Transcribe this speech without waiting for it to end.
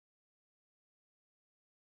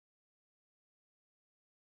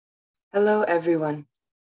Hello, everyone,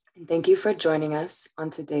 and thank you for joining us on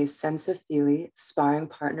today's FCC Sparring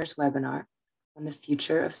Partners webinar on the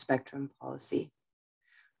future of spectrum policy.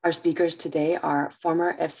 Our speakers today are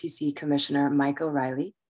former FCC Commissioner Mike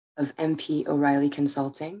ORielly of MPORielly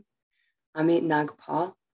Consulting, Amit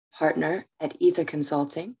Nagpal, partner at Aetha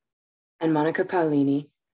Consulting, and Monica Paolini,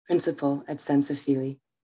 principal at FCC.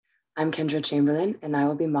 I'm Kendra Chamberlain, and I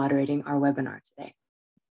will be moderating our webinar today.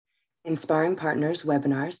 In Sparring Partners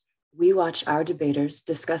webinars, we watch our debaters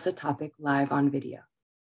discuss a topic live on video.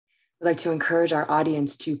 We'd like to encourage our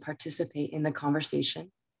audience to participate in the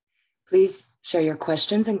conversation. Please share your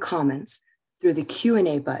questions and comments through the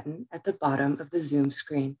Q&A button at the bottom of the Zoom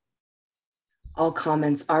screen. All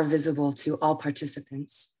comments are visible to all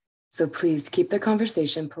participants, so please keep the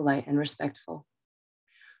conversation polite and respectful.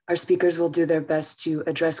 Our speakers will do their best to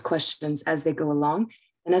address questions as they go along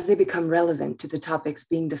and as they become relevant to the topics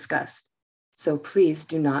being discussed. So please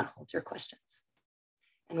do not hold your questions.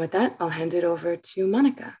 And with that, I'll hand it over to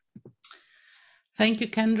Monica. Thank you,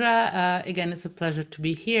 Kendra. Again, it's a pleasure to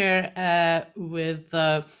be here with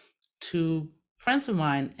two friends of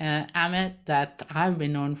mine, Amit, that I've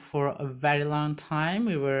been known for a very long time.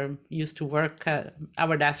 We were used to work,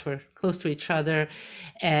 our desks were close to each other,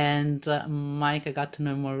 and Mike, I got to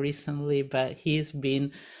know more recently, but he's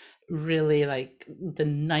been really like the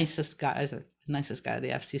nicest guy at the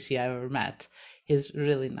FCC I've ever met. He's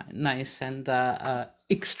really nice and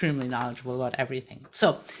extremely knowledgeable about everything.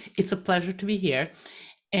 So it's a pleasure to be here.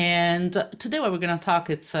 And today what we're going to talk,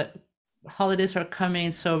 holidays are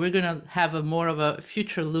coming, so we're going to have a more of a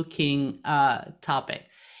future-looking topic.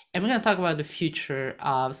 And we're going to talk about the future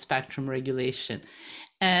of spectrum regulation.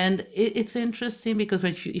 And it's interesting because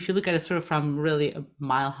if you look at it sort of from really a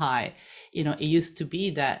mile high, it used to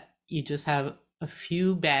be that you just have a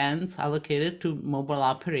few bands allocated to mobile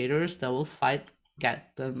operators that will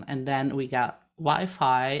get them, and then we got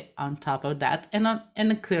Wi-Fi on top of that,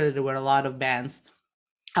 and clearly there were a lot of bands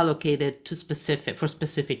allocated to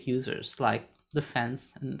specific users like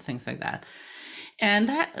defense and things like that. And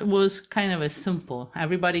that was kind of a simple,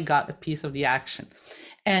 everybody got a piece of the action.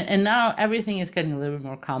 And now everything is getting a little bit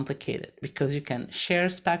more complicated because you can share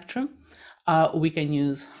spectrum, we can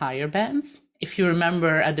use higher bands. If you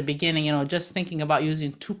remember at the beginning, just thinking about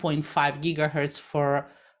using 2.5 gigahertz for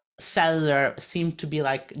cellular seemed to be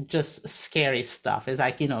like just scary stuff. It's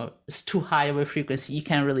like, it's too high of a frequency, you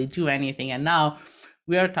can't really do anything. And now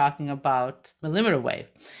we are talking about millimeter wave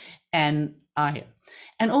and here.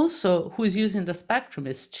 And also who's using the spectrum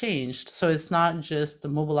is changed. So it's not just the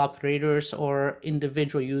mobile operators or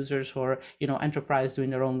individual users or, enterprise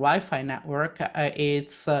doing their own Wi-Fi network.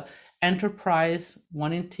 It's enterprise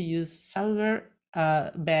wanting to use cellular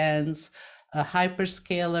bands,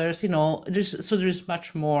 hyperscalers, there's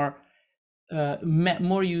much more,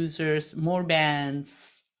 more users, more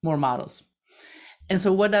bands, more models. And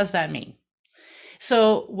so what does that mean?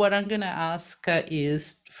 So what I'm going to ask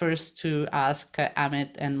is first to ask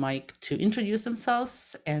Amit and Mike to introduce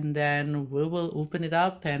themselves, and then we will open it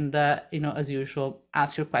up and, as usual,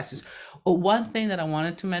 ask your questions. One thing that I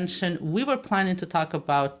wanted to mention, we were planning to talk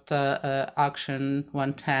about auction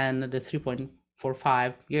 110, the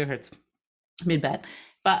 3.45 gigahertz mid-band,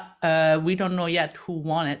 but we don't know yet who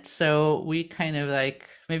won it. So we kind of like,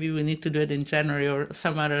 maybe we need to do it in January or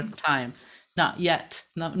some other time. Not yet,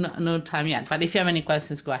 no time yet. But if you have any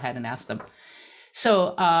questions, go ahead and ask them.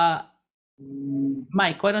 So,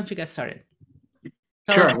 Mike, why don't you get started?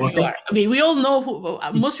 Sure. Well, you are. I mean, we all know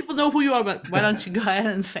who. Most people know who you are, but why don't you go ahead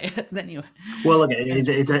and say it anyway? Well, look,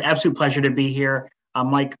 it's an absolute pleasure to be here. I'm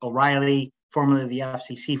Mike ORielly, formerly of the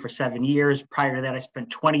FCC for 7 years. Prior to that, I spent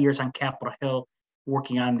 20 years on Capitol Hill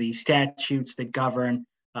working on the statutes that govern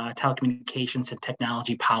telecommunications and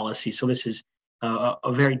technology policy. So this is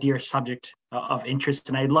a very dear subject of interest,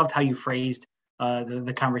 and I loved how you phrased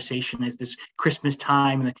the conversation as this Christmas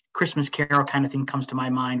time, and the Christmas Carol kind of thing comes to my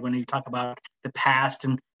mind when you talk about the past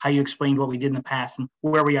and how you explained what we did in the past and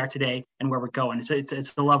where we are today and where we're going. So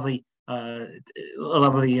it's a lovely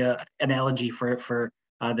analogy for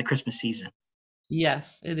the Christmas season.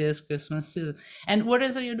 Yes, it is Christmas season. And what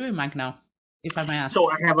is it you're doing, Mike, now, if I may ask?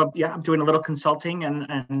 So I'm doing a little consulting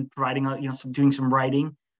and providing doing some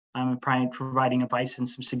writing. I'm providing advice and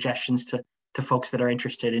some suggestions to folks that are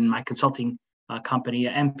interested in my consulting company,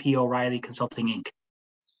 MPORielly Consulting, Inc.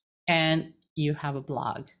 And you have a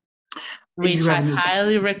blog, which I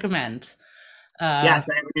highly recommend. Yes,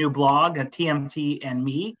 I have a new blog, TMT and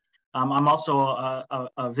Me. I'm also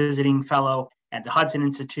a visiting fellow at the Hudson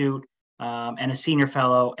Institute and a senior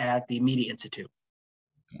fellow at the Media Institute.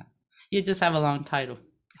 Yeah, you just have a long title.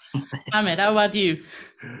 Amit, how about you?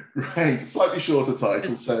 Great, slightly shorter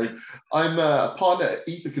title. So I'm a partner at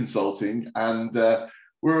Aetha Consulting, and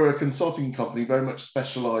we're a consulting company very much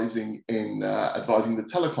specializing in advising the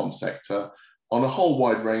telecom sector on a whole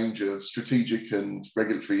wide range of strategic and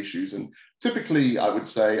regulatory issues. And typically, I would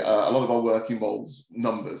say a lot of our work involves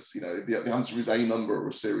numbers. You know, the answer is a number or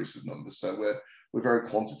a series of numbers. So we're very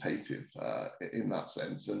quantitative in that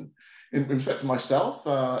sense. And in respect to myself,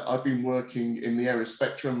 I've been working in the area of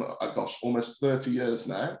spectrum, gosh, almost 30 years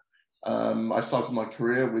now. I started my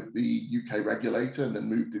career with the UK regulator and then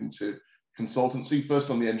moved into consultancy, first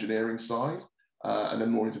on the engineering side, and then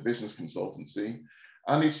more into business consultancy.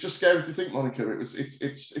 And it's just scary to think, Monica,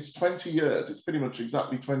 it's 20 years. It's pretty much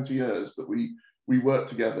exactly 20 years that we worked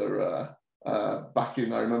together back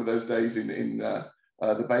in, I remember those days in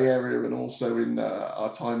the Bay Area, and also in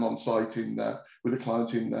our time on site with a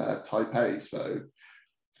client in Taipei. So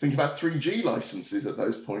think about 3G licenses at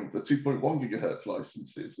those points, the 2.1 gigahertz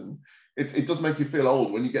licenses. And it does make you feel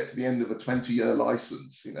old when you get to the end of a 20-year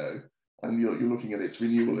license, you know, and you're looking at its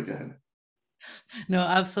renewal again. No,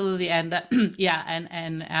 absolutely. And yeah,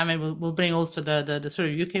 and I mean, we'll bring also the sort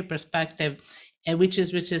of UK perspective, and which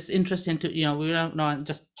is interesting to, you know, we don't know,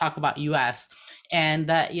 just talk about US. And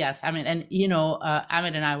yes, I mean, and you know,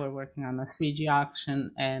 Amit and I were working on a 3G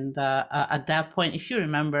auction, and at that point, if you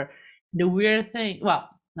remember, the weird thing, well,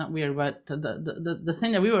 not weird, but the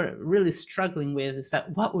thing that we were really struggling with is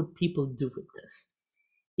that what would people do with this?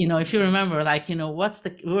 You know, if you remember, like, you know, we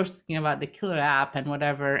were thinking about the killer app and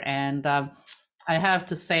whatever. And I have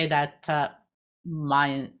to say that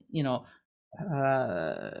my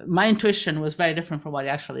intuition was very different from what it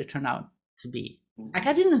actually turned out to be. Like,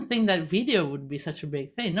 I didn't think that video would be such a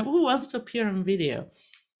big thing. Who wants to appear on video?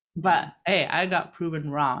 But hey, I got proven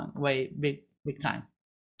wrong, big time.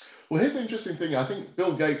 Well, here's the interesting thing. I think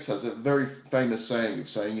Bill Gates has a very famous saying of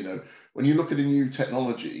saying, you know, when you look at a new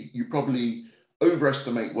technology, you probably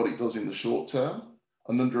overestimate what it does in the short term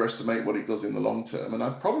and underestimate what it does in the long term.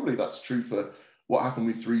 And probably that's true for what happened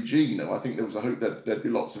with 3G. You know, I think there was a hope that there'd be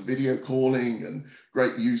lots of video calling and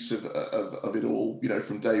great use of it all, you know,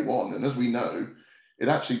 from day one. And as we know, it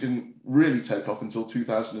actually didn't really take off until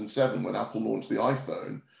 2007 when Apple launched the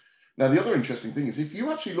iPhone. Now, the other interesting thing is if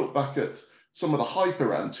you actually look back at some of the hype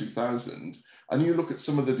around 2000 and you look at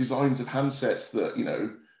some of the designs of handsets that, you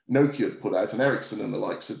know, Nokia had put out and Ericsson and the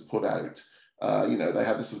likes had put out, you know, they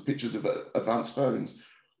had this sort of pictures of advanced phones.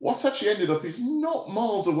 What's actually ended up is not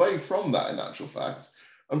miles away from that in actual fact.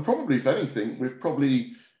 And probably, if anything, we've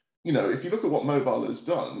probably, you know, if you look at what mobile has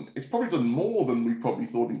done, it's probably done more than we probably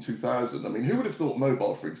thought in 2000. I mean, who would have thought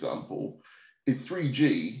mobile, for example, in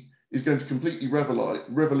 3G is going to completely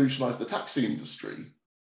revolutionize the taxi industry?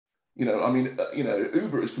 You know, I mean, you know,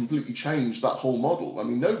 Uber has completely changed that whole model. I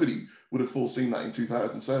mean, nobody would have foreseen that in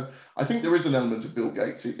 2000. So I think there is an element of Bill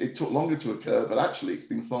Gates. It took longer to occur, but actually it's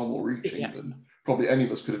been far more reaching than probably any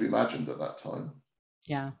of us could have imagined at that time.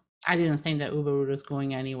 Yeah, I didn't think that Uber was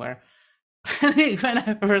going anywhere when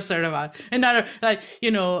I first heard about it. Another, like,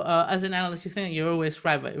 you know, as an analyst, you think you're always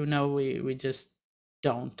right, but no, we just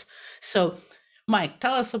don't. So, Mike,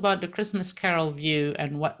 tell us about the Christmas Carol view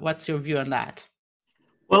and what's your view on that?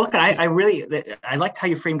 Well, look, I liked how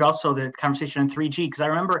you framed also the conversation on 3G, because I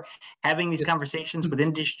remember having these conversations with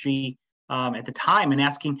industry at the time and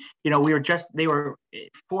asking, you know, they were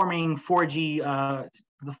forming 4G,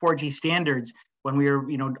 the 4G standards when we were,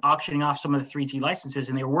 you know, auctioning off some of the 3G licenses,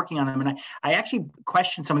 and they were working on them. And I actually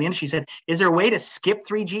questioned some of the industry, said, is there a way to skip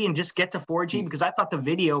 3G and just get to 4G? Because I thought the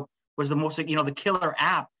video was the most, you know, the killer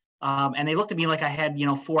app. And they looked at me like I had, you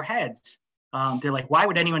know, 4 heads. They're like, why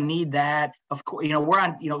would anyone need that? Of course, you know, we're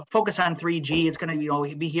on, you know, focus on 3G. It's going to, you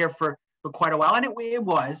know, be here for quite a while. And it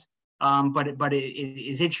was, but it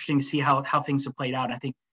is interesting to see how things have played out. I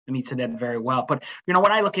think Amit said that very well. But, you know,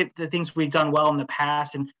 when I look at the things we've done well in the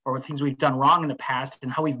past or things we've done wrong in the past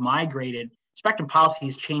and how we've migrated, spectrum policy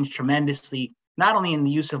has changed tremendously, not only in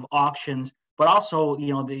the use of auctions, but also,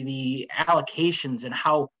 you know, the allocations and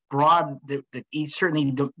how broad,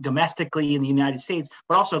 certainly domestically in the United States,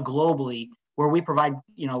 but also globally, where we provide,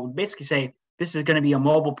 you know, basically say, this is going to be a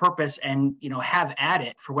mobile purpose and, you know, have at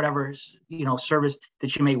it for whatever, you know, service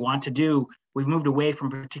that you may want to do. We've moved away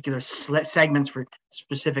from particular segments for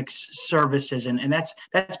specific services. And that's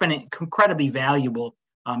been incredibly valuable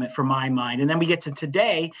for my mind. And then we get to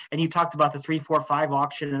today, and you talked about the 3, 4, 5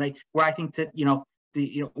 auction, and where I think that, you know,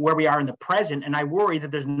 where we are in the present, and I worry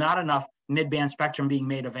that there's not enough mid-band spectrum being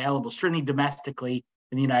made available, certainly domestically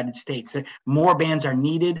in the United States. More bands are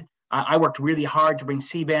needed. I worked really hard to bring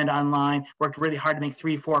C-band online, worked really hard to make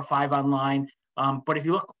 3, 4, 5 online. But if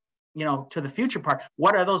you look to the future part,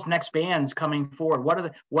 what are those next bands coming forward? What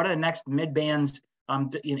are the next mid bands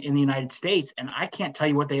in the United States? And I can't tell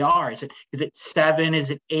you what they are. Is it 7? Is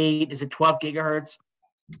it 8? Is it 12 gigahertz?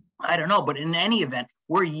 I don't know. But in any event,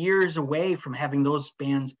 we're years away from having those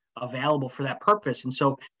bands available for that purpose. And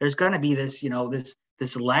so there's going to be this,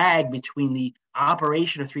 this lag between the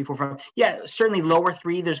operation of 3, 4, 5. Yeah, certainly lower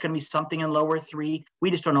 3. There's going to be something in lower 3.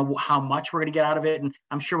 We just don't know how much we're going to get out of it. And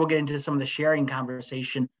I'm sure we'll get into some of the sharing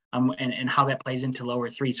conversation and how that plays into lower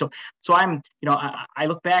 3. So I'm, I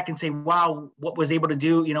look back and say, wow, what was able to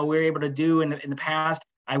do, we were able to do in the past.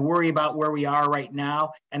 I worry about where we are right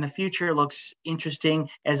now, and the future looks interesting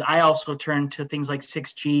as I also turn to things like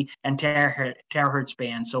 6G and terahertz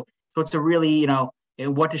bands. So it's a really,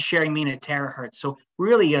 what does sharing mean at terahertz? So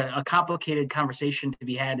really a complicated conversation to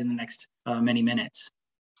be had in the next many minutes.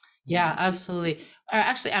 Yeah, absolutely.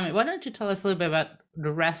 Actually, Amit, why don't you tell us a little bit about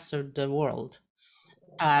the rest of the world?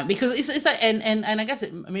 Because it's like, and I guess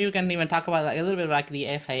maybe we can even talk about a little bit like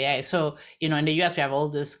the FAA. So, in the US, we have all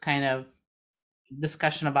this kind of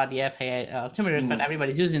discussion about the FAA altimeters, but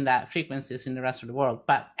everybody's using that frequencies in the rest of the world.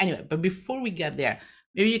 But anyway, before we get there,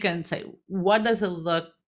 maybe you can say, what does it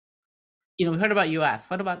look, we heard about US,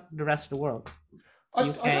 what about the rest of the world? I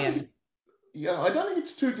don't think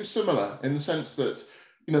it's too dissimilar in the sense that,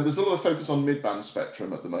 there's a lot of focus on mid-band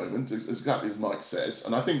spectrum at the moment, exactly as Mike says.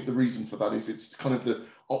 And I think the reason for that is it's kind of the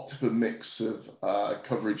optimum mix of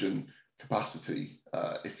coverage and capacity,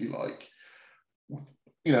 if you like.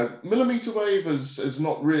 Millimeter wave has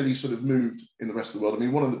not really sort of moved in the rest of the world. I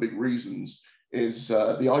mean, one of the big reasons is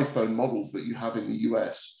the iPhone models that you have in the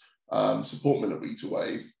US support millimeter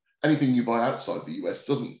wave. Anything you buy outside the US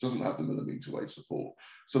doesn't have the millimeter wave support.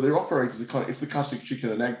 So their operators are it's the classic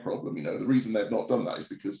chicken and egg problem. The reason they've not done that is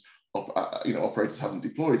because operators haven't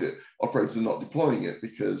deployed it. Operators are not deploying it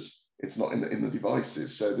because it's not in the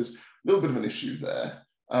devices. So there's a little bit of an issue there.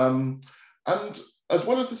 And as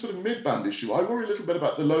well as the sort of mid-band issue, I worry a little bit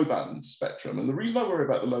about the low-band spectrum. And the reason I worry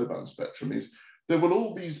about the low-band spectrum is there will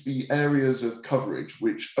always be areas of coverage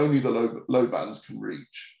which only the low bands can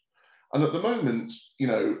reach. And at the moment,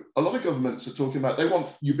 a lot of governments are talking about they want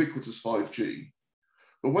ubiquitous 5G.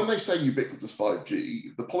 But when they say ubiquitous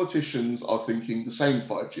 5G, the politicians are thinking the same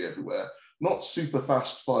 5G everywhere, not super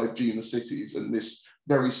fast 5G in the cities and this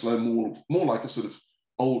very slow, more like a sort of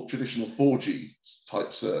old traditional 4G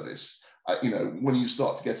type service. When you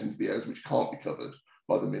start to get into the areas which can't be covered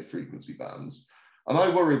by the mid-frequency bands. And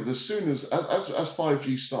I worry that as soon as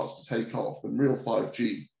 5G starts to take off and real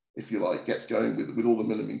 5G, if you like, gets going with all the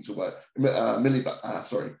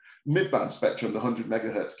mid-band spectrum, the 100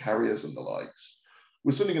 megahertz carriers and the likes,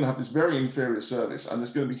 we're suddenly going to have this very inferior service, and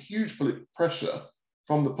there's going to be huge pressure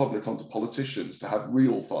from the public onto politicians to have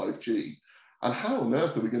real 5G. And how on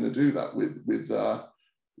earth are we going to do that with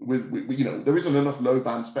there isn't enough low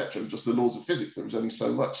band spectrum, just the laws of physics. There is only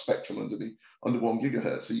so much spectrum under 1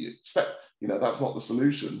 gigahertz. So you expect, that's not the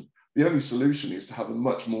solution. The only solution is to have a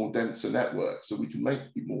much more denser network so we can make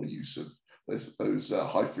more use of those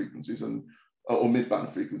high frequencies or mid-band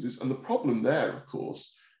frequencies. And the problem there, of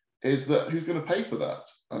course, is that who's going to pay for that?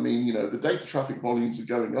 I mean, the data traffic volumes are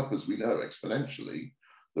going up, as we know, exponentially.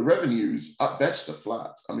 The revenues at best are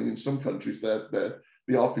flat. I mean, in some countries, the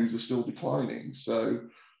ARPUs are still declining. So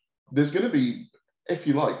there's going to be, if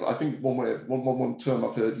you like, I think one term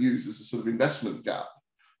I've heard used is a sort of investment gap.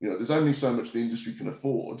 There's only so much the industry can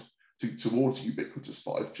afford towards ubiquitous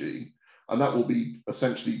 5G, and that will be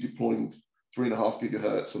essentially deploying 3.5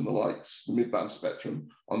 gigahertz and the likes, the mid-band spectrum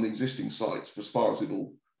on the existing sites for as far as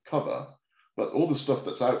it'll cover. But all the stuff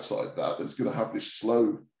that's outside that's going to have this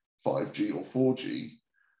slow 5G or 4G,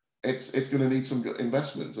 it's going to need some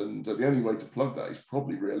investment, and the only way to plug that is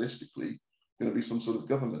probably realistically going to be some sort of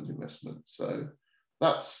government investment. So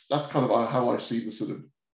that's kind of how I see the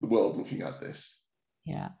world looking at this.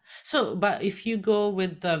 Yeah. So, but if you go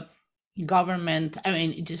with the government, I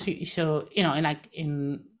mean,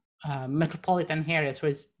 in metropolitan areas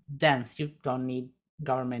where it's dense, you don't need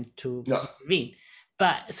government to intervene.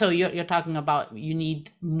 But so you're talking about you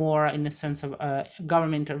need more in the sense of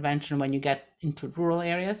government intervention when you get into rural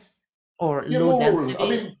areas or low density. I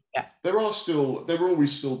mean, there are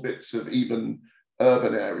always still bits of even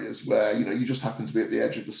urban areas where you just happen to be at the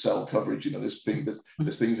edge of the cell coverage. There's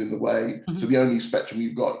things in the way. So the only spectrum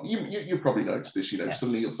you've got, you probably noticed this.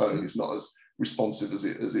 Suddenly your phone is not as responsive as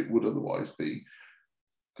it would otherwise be.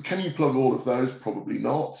 Can you plug all of those? Probably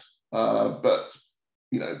not. But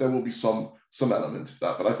there will be some element of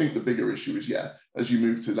that. But I think the bigger issue is as you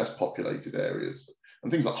move to less populated areas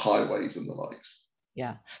and things like highways and the likes.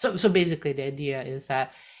 Yeah. So basically the idea is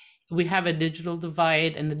that we have a digital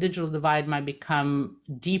divide, and the digital divide might become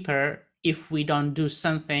deeper if we don't do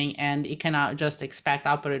something, and it cannot just expect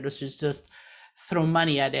operators to just throw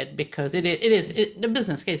money at it, because the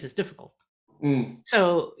business case is difficult.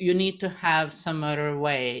 So you need to have some other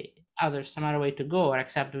way to go, or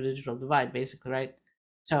accept the digital divide, basically, right?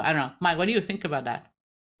 So I don't know, Mike, what do you think about that?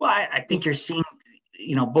 Well, I think you're seeing,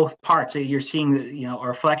 both parts. You're seeing, a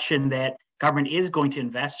reflection that government is going to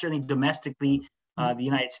invest. Certainly domestically, the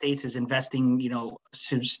United States is investing,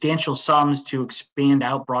 substantial sums to expand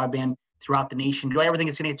out broadband throughout the nation. Do I ever think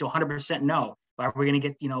it's going to get to 100%? No. Are we going to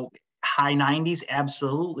get, high 90s?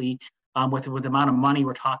 Absolutely. With the amount of money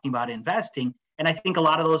we're talking about investing. And I think a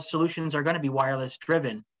lot of those solutions are going to be wireless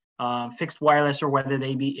driven, fixed wireless, or whether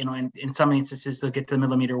they be, in some instances, they'll get to the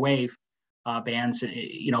millimeter wave bands,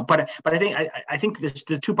 but I think there's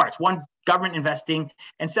the two parts. One, government investing,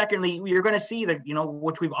 and secondly, you're going to see that,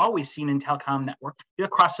 which we've always seen in telecom network, the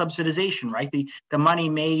cross subsidization, right? The money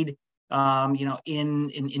made,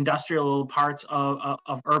 in industrial parts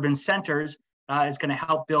of urban centers is going to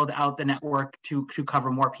help build out the network to cover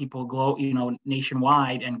more people,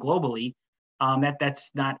 nationwide and globally. That's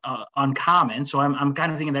not uncommon. So I'm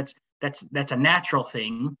kind of thinking that's a natural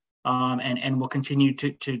thing. And we'll continue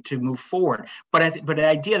to move forward. But the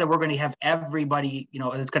idea that we're going to have everybody,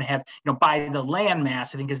 it's going to have, by the land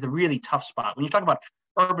mass, I think is the really tough spot. When you talk about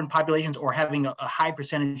urban populations, or having a high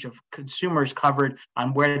percentage of consumers covered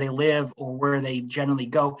on where they live or where they generally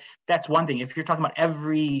go, that's one thing. If you're talking about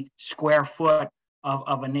every square foot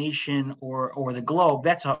of a nation or the globe,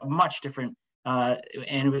 that's a much different,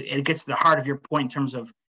 and it gets to the heart of your point in terms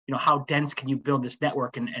of, how dense can you build this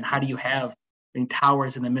network, and how do you have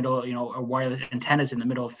towers in the middle, or wireless antennas in the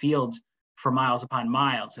middle of fields for miles upon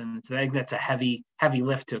miles. And I think that's a heavy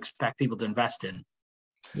lift to expect people to invest in.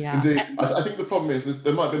 Yeah. Indeed. I think the problem is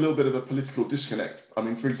there might be a little bit of a political disconnect. I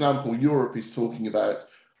mean, for example, Europe is talking about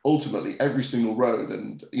ultimately every single road,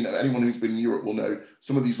 and anyone who's been in Europe will know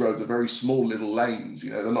some of these roads are very small little lanes.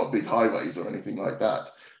 They're not big highways or anything like that.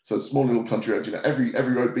 So small little country roads, every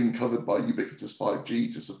road being covered by ubiquitous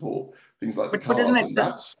 5G to support things like the cars, and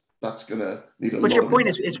that's going to need a lot. But your point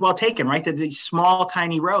is well taken, right? That these small,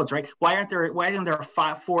 tiny roads, right? Why isn't there a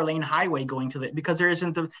 4-lane highway going to it? Because there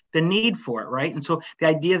isn't the need for it, right? And so the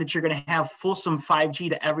idea that you're going to have fulsome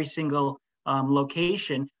 5G to every single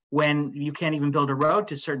location, when you can't even build a road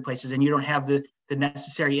to certain places, and you don't have the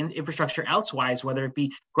necessary infrastructure elsewise, whether it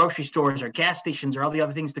be grocery stores or gas stations or all the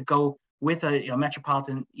other things that go with a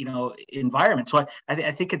metropolitan, environment. So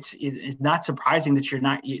I think it's not surprising that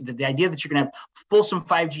the idea that you're going to have fulsome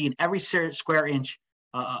 5G in every square inch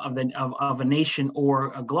of a nation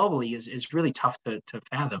or globally is really tough to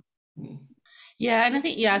fathom. Yeah, and I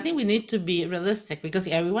think we need to be realistic, because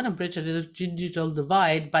we want to bridge a digital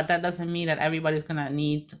divide, but that doesn't mean that everybody's going to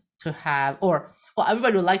need to have,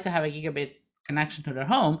 everybody would like to have a gigabit connection to their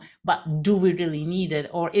home, but do we really need it?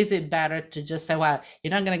 Or is it better to just say, well,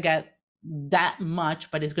 you're not going to get that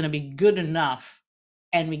much, but it's going to be good enough,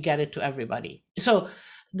 and we get it to everybody. So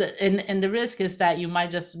the risk is that you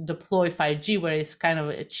might just deploy 5G where it's kind of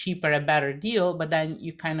a cheaper, a better deal, but then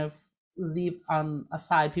you kind of leave on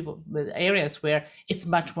aside people with areas where it's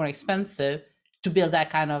much more expensive to build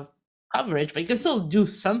that kind of coverage, but you can still do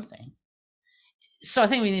something. So I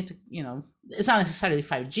think we need to, it's not necessarily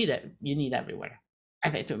 5G that you need everywhere.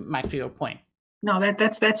 I think, Mike, to your point. No,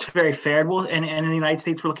 that's very fair. Well, and in the United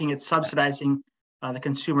States, we're looking at subsidizing the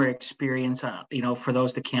consumer experience, for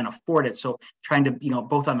those that can't afford it. So trying to,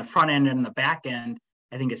 both on the front end and the back end,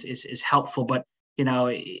 I think is helpful. But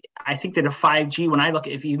I think that a 5G,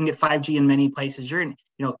 if you can get 5G in many places, you're in,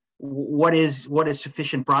 what is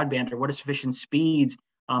sufficient broadband, or what is sufficient speeds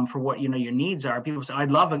for what your needs are. People say, I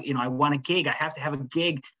want a gig. I have to have a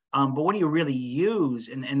gig. But what do you really use?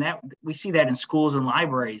 And that we see that in schools and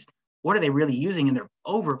libraries. What are they really using? And they're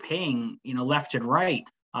overpaying, left and right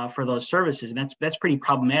for those services, and that's pretty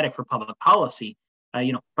problematic for public policy.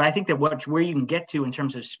 But I think that where you can get to in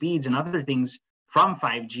terms of speeds and other things from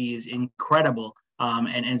 5G is incredible,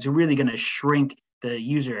 and it's really going to shrink the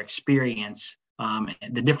user experience,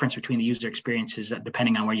 the difference between the user experiences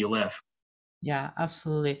depending on where you live. Yeah,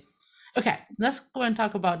 absolutely. Okay, let's go and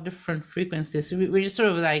talk about different frequencies. We're just sort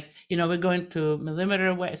of like, we're going to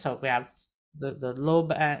millimeter wave. So we have the low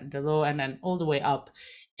and then all the way up.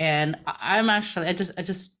 And I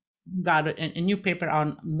just got a new paper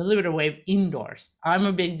on millimeter wave indoors. I'm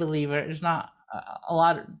a big believer. There's not a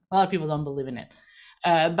lot of people don't believe in it.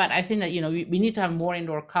 But I think that, we need to have more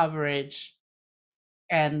indoor coverage,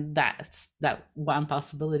 and that's that one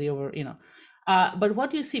possibility over, But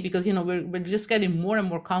what do you see? Because, we're just getting more and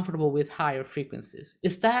more comfortable with higher frequencies.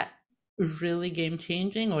 Is that really game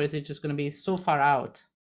changing, or is it just going to be so far out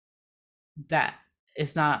that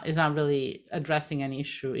it's not really addressing any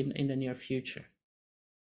issue in the near future?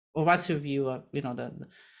 Or what's your view of,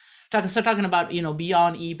 talking about,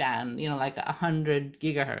 beyond E-band, like 100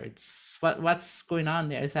 gigahertz? What's going on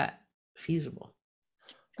there? Is that feasible?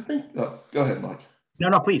 I think, go ahead, Mike.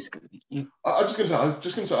 No, please. I'm just going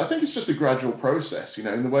to say, I think it's just a gradual process,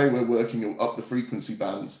 in the way we're working up the frequency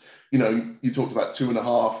bands. You talked about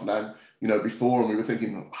 2.5 now, before, and we were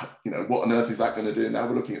thinking, what on earth is that going to do? Now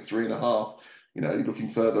we're looking at 3.5, you're looking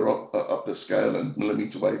further up the scale and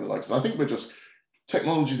millimeter wave and likes. And I think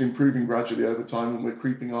technology is improving gradually over time, and we're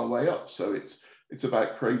creeping our way up. So it's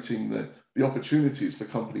about creating the opportunities for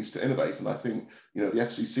companies to innovate. And I think, the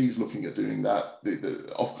FCC is looking at doing that.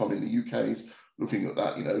 The Ofcom in the UK is looking at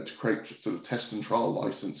that, to create sort of test and trial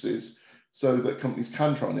licenses so that companies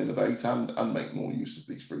can try and innovate and make more use of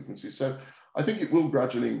these frequencies. So I think it will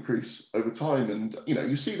gradually increase over time. And,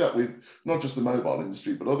 you see that with not just the mobile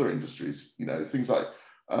industry, but other industries, things like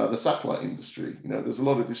the satellite industry. There's a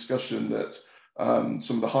lot of discussion that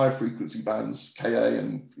some of the higher frequency bands, Ka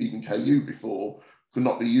and even Ku before, could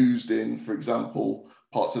not be used in, for example,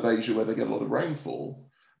 parts of Asia where they get a lot of rainfall.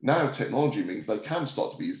 Now technology means they can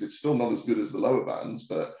start to be used. It's still not as good as the lower bands,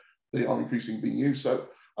 but they are increasingly being used. So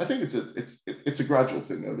I think it's a gradual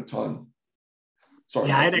thing over time. Sorry.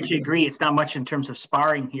 Yeah, I'd actually agree. It's not much in terms of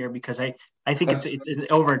sparring here, because I think it's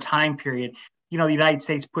over a time period. The United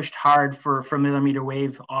States pushed hard for millimeter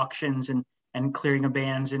wave auctions and clearing of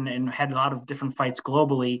bands and had a lot of different fights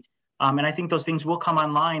globally. And I think those things will come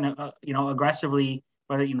online, aggressively,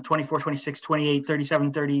 whether, 24, 26, 28,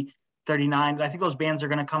 37, 30, 39. I think those bands are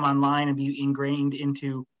going to come online and be ingrained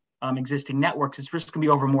into existing networks. It's just going to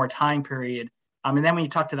be over more time period. And then when you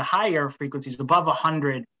talk to the higher frequencies, above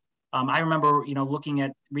 100, I remember, looking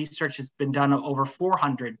at research that's been done over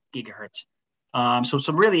 400 gigahertz. So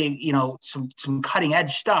some really, some cutting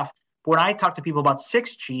edge stuff. But when I talk to people about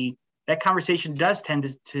 6G, that conversation does tend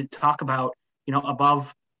to talk about,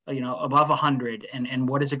 above 100 and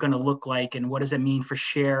what is it going to look like, and what does it mean for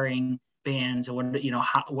sharing bands, and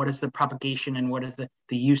what is the propagation, and what is the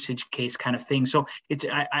usage case kind of thing. So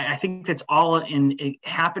I think that's all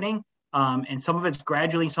happening, and some of it's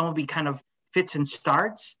gradually, some will be kind of fits and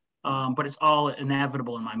starts, but it's all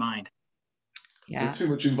inevitable in my mind. Yeah, we're too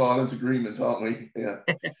much in violent agreement, aren't we? Yeah.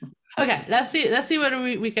 Okay, let's see whether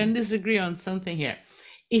we can disagree on something here.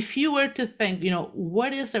 If you were to think,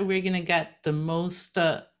 what is that we're going to get the most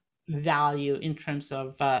value in terms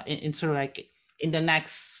of in sort of like in the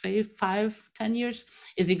next 5-10 years?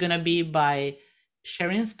 Is it going to be by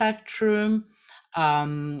sharing spectrum,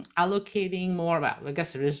 allocating more? Well, I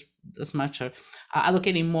guess there is as much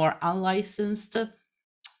allocating more unlicensed,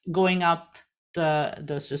 going up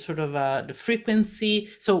the sort of the frequency.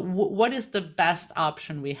 So what is the best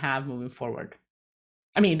option we have moving forward?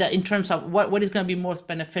 I mean, in terms of what is going to be most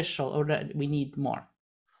beneficial, or that we need more?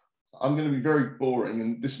 I'm going to be very boring,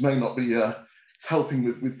 and this may not be helping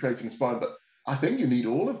with creating a spine, but I think you need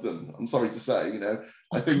all of them. I'm sorry to say,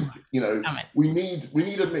 I think, we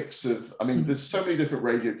need a mix of, there's so many different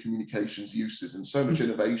radio communications uses and so much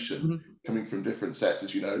innovation coming from different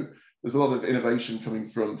sectors. There's a lot of innovation coming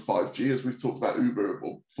from 5G, as we've talked about, Uber,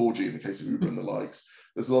 or 4G in the case of Uber and the likes.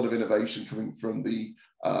 There's a lot of innovation coming from the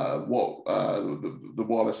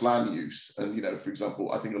wireless LAN use. And, for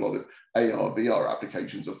example, I think a lot of AR, VR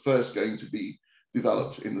applications are first going to be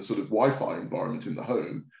developed in the sort of Wi-Fi environment in the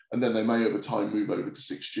home, and then they may over time move over to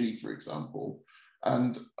 6G, for example.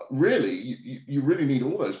 And really, you really need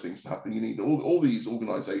all those things to happen. You need all these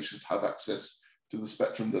organizations to have access to the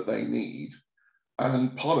spectrum that they need.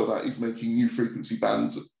 And part of that is making new frequency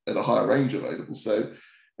bands at a higher range available. So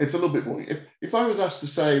it's a little bit more. If I was asked to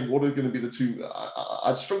say what are going to be the two,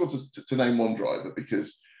 I'd struggle to name one driver,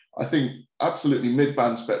 because I think absolutely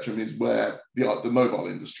mid-band spectrum is where the mobile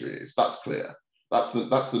industry is. That's clear. That's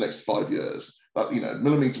the next 5 years. That,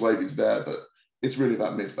 millimeter wave is there, but it's really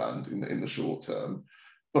about mid-band in the short term.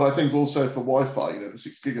 But I think also for Wi-Fi, the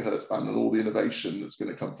 6 gigahertz band and all the innovation that's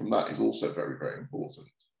going to come from that is also very, very important.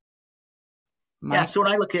 Yeah, so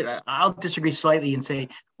when I look at, I'll disagree slightly and say,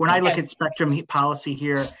 when I look at spectrum policy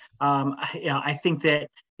here, I think that,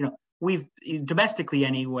 we've domestically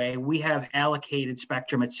anyway, we have allocated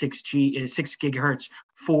spectrum at 6 gigahertz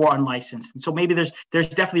for unlicensed. And so maybe there's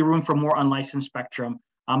definitely room for more unlicensed spectrum,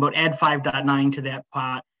 but add 5.9 to that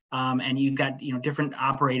pot, and you've got, different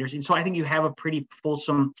operators. And so I think you have a pretty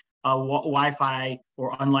fulsome Wi-Fi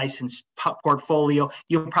or unlicensed portfolio.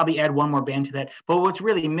 You'll probably add one more band to that. But what's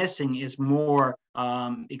really missing is more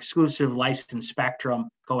exclusive licensed spectrum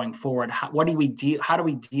going forward. How do we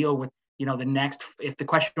deal with, the next, if the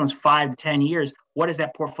question was 5 to 10 years, what does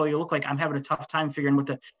that portfolio look like? I'm having a tough time figuring what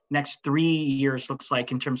the next 3 years looks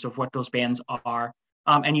like in terms of what those bands are.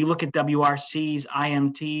 And you look at WRC's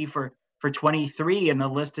IMT for 23, and the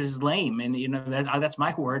list is lame. And that's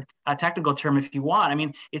my word, a technical term if you want. I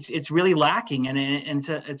mean, it's really lacking, and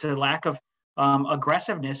it's a lack of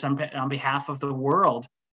aggressiveness on behalf of the world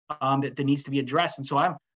that needs to be addressed. And so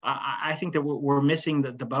I think that we're missing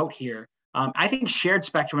the boat here. I think shared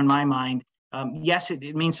spectrum, in my mind, yes,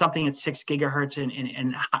 it means something at 6 gigahertz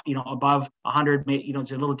and above 100.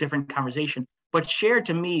 It's a little different conversation. But shared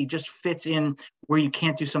to me just fits in where you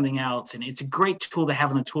can't do something else, and it's a great tool to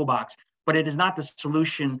have in the toolbox. But it is not the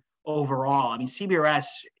solution overall. I mean, CBRS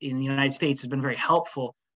in the United States has been very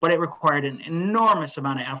helpful, but it required an enormous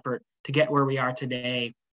amount of effort to get where we are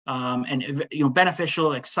today. And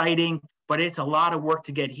beneficial, exciting, but it's a lot of work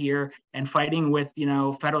to get here, and fighting with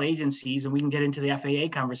federal agencies, and we can get into the FAA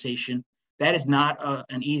conversation. That is not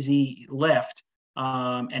an easy lift,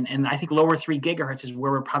 and I think lower 3 gigahertz is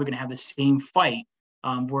where we're probably going to have the same fight.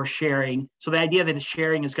 We're sharing, so the idea that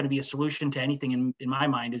sharing is going to be a solution to anything, in my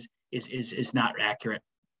mind, is not accurate.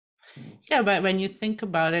 Yeah, but when you think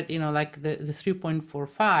about it, like the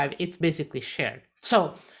 3.45, it's basically shared.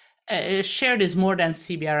 So shared is more than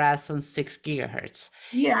CBRS on 6 gigahertz.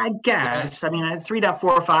 Yeah, I guess. I mean,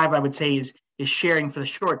 3.45, I would say, is sharing for the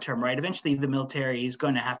short term, right? Eventually, the military is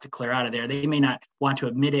going to have to clear out of there. They may not want to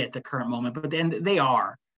admit it at the current moment, but then they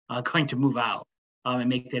are going to move out and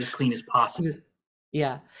make that as clean as possible.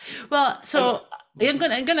 Yeah. Well, so I'm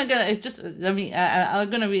gonna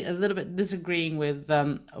be a little bit disagreeing with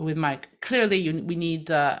Mike. Clearly, we need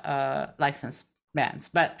license bands,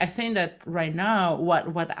 but I think that right now,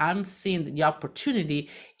 what I'm seeing, the opportunity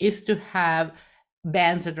is to have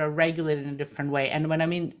bands that are regulated in a different way. And when I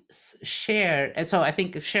mean shared, and so I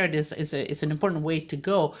think shared is an important way to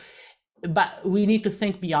go, but we need to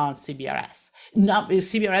think beyond CBRS. Now,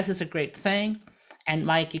 CBRS is a great thing. And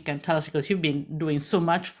Mike, you can tell us because you've been doing so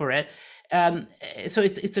much for it. So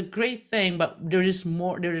it's a great thing, but there is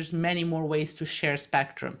many more ways to share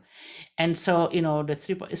spectrum. And so,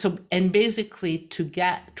 and basically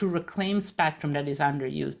to reclaim spectrum that is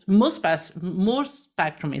underused. Most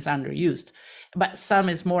spectrum is underused, but some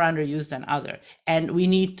is more underused than other. And we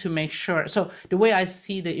need to make sure. So the way I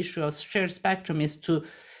see the issue of shared spectrum is to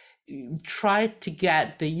try to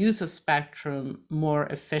get the use of spectrum more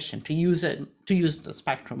efficient, to use the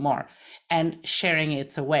spectrum more, and sharing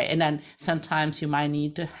it's a way. And then sometimes you might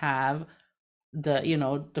need to have the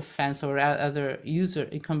defense or other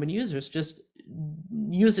incumbent users just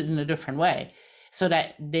use it in a different way, so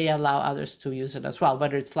that they allow others to use it as well,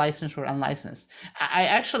 whether it's licensed or unlicensed.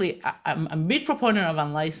 I'm a big proponent of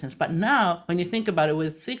unlicensed, but now when you think about it,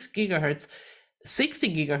 with 6 gigahertz,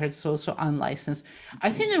 60 gigahertz also unlicensed, I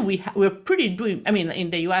think that we're pretty doing, I mean, in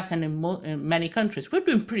the US and in many countries, we're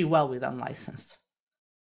doing pretty well with unlicensed.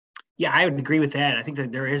 Yeah, I would agree with that. I think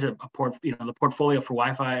that there is the portfolio for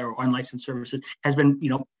Wi-Fi or unlicensed services has been,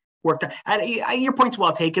 worked out. Your point's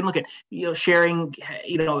well taken. Look at, sharing,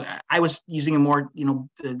 I was using a more,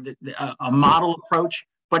 a model approach,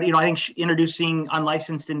 but, I think introducing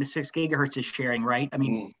unlicensed into 6 gigahertz is sharing, right? I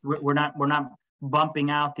mean, we're not bumping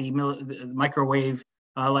out the microwave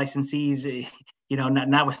licensees,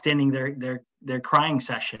 notwithstanding their crying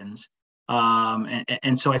sessions.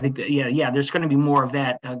 And so I think that, there's going to be more of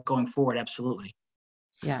that going forward. Absolutely.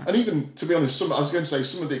 Yeah. And even, to be honest, I was going to say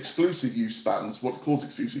some of the exclusive use bands, what calls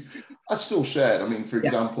exclusive, are still shared. I mean, for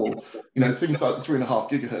example, things like the 3.5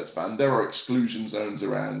 gigahertz band, there are exclusion zones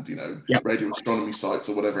around, radio astronomy sites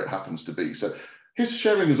or whatever it happens to be. So his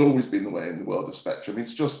sharing has always been the way in the world of spectrum.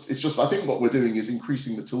 It's just I think what we're doing is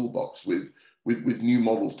increasing the toolbox with new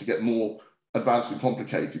models to get more advanced and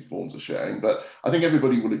complicated forms of sharing. But I think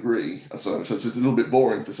everybody will agree, so it's just a little bit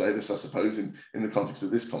boring to say this, I suppose, in the context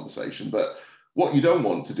of this conversation, but what you don't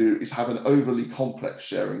want to do is have an overly complex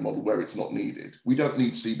sharing model where it's not needed. We don't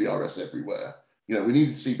need CBRS everywhere. We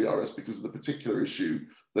needed CBRS because of the particular issue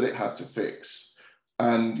that it had to fix.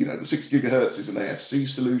 And, the 6 gigahertz is an AFC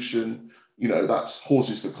solution. That's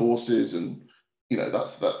horses for courses, and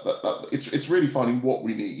it's really finding what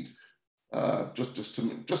we need, just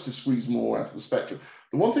to squeeze more out of the spectrum.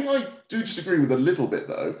 The one thing I do disagree with a little bit,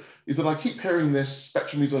 though, is that I keep hearing this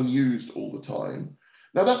spectrum is unused all the time.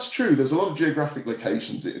 Now that's true. There's a lot of geographic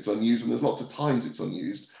locations it's unused, and there's lots of times it's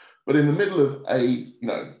unused. But in the middle of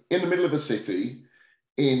a city,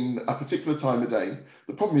 in a particular time of day,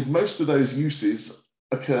 the problem is most of those uses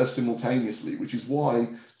occur simultaneously, which is why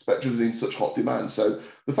spectrum is in such hot demand. So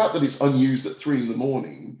the fact that it's unused at 3 in the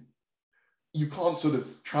morning, you can't sort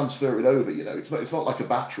of transfer it over. It's not like a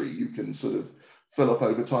battery. You can sort of fill up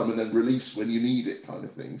over time and then release when you need it, kind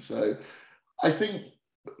of thing. So I think,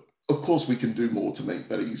 of course, we can do more to make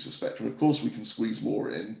better use of spectrum. Of course, we can squeeze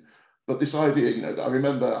more in. But this idea, you know, I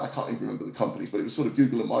remember, I can't even remember the companies, but it was sort of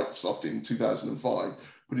Google and Microsoft in 2005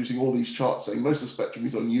 producing all these charts saying most of the spectrum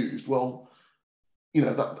is unused. Well, you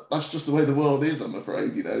know, that's just the way the world is, I'm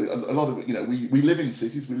afraid. You know, a lot of it, you know, we live in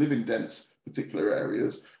cities, we live in dense particular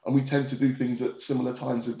areas, and we tend to do things at similar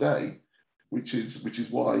times of day, which is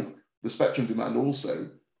why the spectrum demand also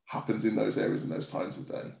happens in those areas and those times of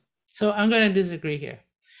day. So I'm going to disagree here.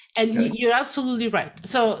 And Okay. you're absolutely right.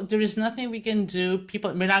 So there is nothing we can do.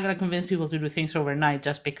 We're not going to convince people to do things overnight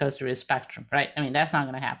just because there is spectrum, right? I mean, that's not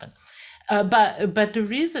going to happen. But the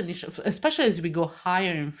reason, especially as we go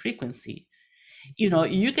higher in frequency, you know,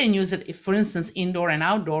 you can use it, for instance, indoor and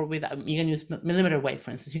outdoor you can use millimeter wave,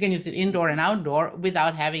 for instance. You can use it indoor and outdoor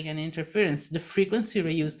without having an interference. The frequency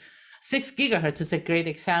we use, 6 gigahertz is a great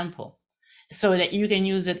example. So that you can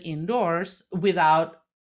use it indoors without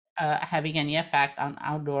having any effect on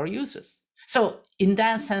outdoor uses. So in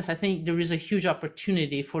that sense, I think there is a huge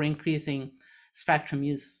opportunity for increasing spectrum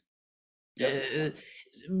use. Yep.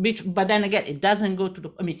 But then again, it doesn't go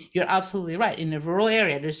to I mean, you're absolutely right. In a rural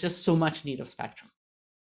area, there's just so much need of spectrum.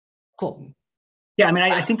 Cool. Yeah, I mean,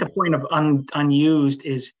 I think the point of unused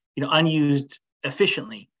is, you know, unused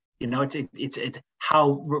efficiently. You know, it's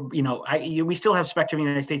how, you know, we still have spectrum in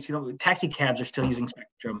the United States. You know, taxi cabs are still using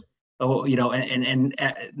spectrum. Oh, you know, and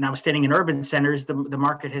notwithstanding in urban centers, the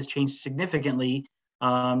market has changed significantly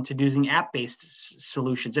to using app-based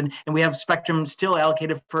solutions, and we have spectrum still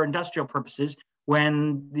allocated for industrial purposes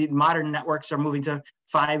when the modern networks are moving to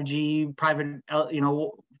 5G private, you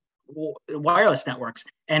know, wireless networks,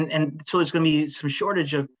 and so there's going to be some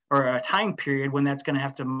shortage of, or a time period when that's going to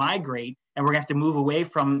have to migrate, and we're going to have to move away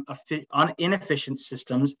from inefficient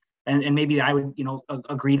systems, and maybe I would, you know,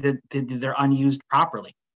 agree that they're unused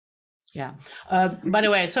properly. Yeah. By the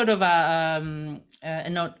way, sort of a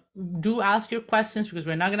note, do ask your questions because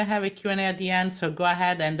we're not going to have a Q&A at the end. So go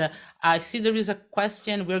ahead. And I see there is a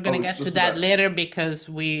question. We're going to get to that later because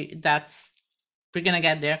we're going to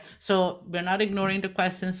get there. So we're not ignoring the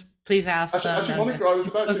questions. Please ask them. Actually, Monica, I was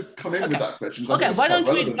about to come in with that question. Okay, why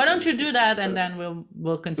don't you do that, and then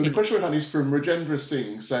we'll continue. So the question we had is from Rajendra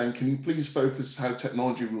Singh saying, can you please focus how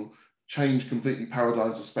technology will change completely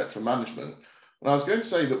paradigms of spectrum management? And I was going to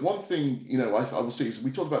say that one thing, you know, I will see is we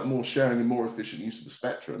talked about more sharing and more efficient use of the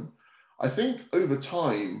spectrum. I think over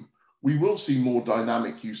time, we will see more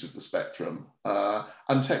dynamic use of the spectrum,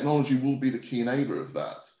 and technology will be the key enabler of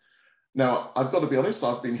that. Now, I've got to be honest,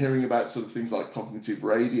 I've been hearing about sort of things like cognitive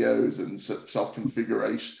radios and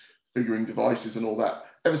self-configuring devices and all that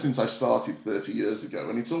ever since I started 30 years ago,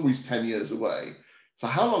 and it's always 10 years away. So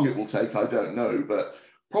how long it will take, I don't know, but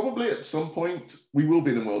probably at some point, we will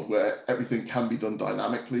be in a world where everything can be done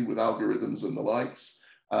dynamically with algorithms and the likes,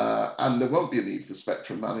 and there won't be a need for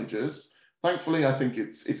spectrum managers. Thankfully, I think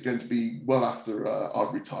it's going to be well after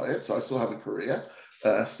I've retired, so I still have a career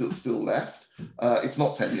still left. It's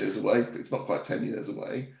not 10 years away, but it's not quite 10 years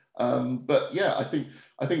away. But yeah, I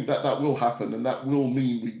think that will happen, and that will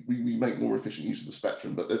mean we make more efficient use of the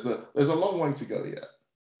spectrum. But there's a long way to go yet.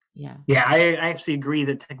 Yeah, I actually agree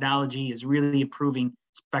that technology is really improving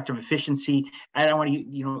spectrum efficiency. I don't want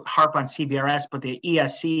to harp on CBRS, but the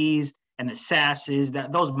ESCs and the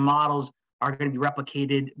SASs, those models are going to be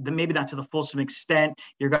replicated, maybe not to the full extent.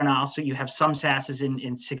 You're going to also, you have some SASs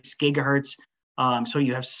in 6 gigahertz. So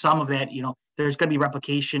you have some of that, there's going to be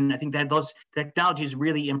replication. I think that those technologies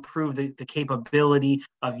really improve the capability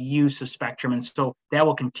of use of spectrum. And so that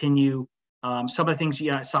will continue. Some of the things,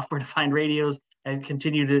 software-defined radios and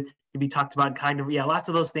continue to be talked about lots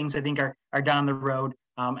of those things I think are down the road.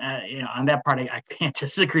 On that part, I can't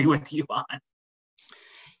disagree with you on.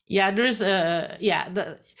 Yeah, there's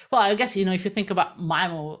well, I guess, if you think about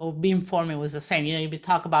MIMO or beamforming was the same, you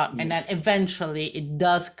talk about, and then eventually it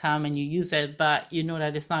does come and you use it, but you know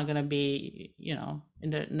that it's not going to be,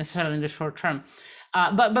 necessarily in the short term.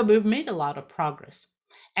 But we've made a lot of progress.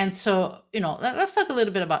 And so, let's talk a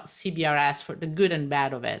little bit about CBRS for the good and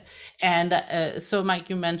bad of it. And so, Mike,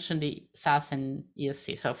 you mentioned the SAS and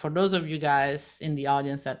ESC. So for those of you guys in the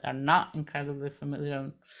audience that are not incredibly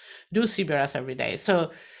familiar, do CBRS every day.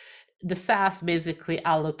 So the SAS basically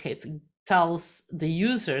allocates, tells the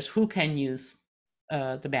users who can use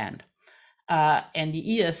the band. And the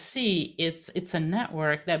ESC, it's a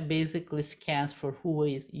network that basically scans for who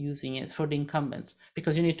is using it, for the incumbents,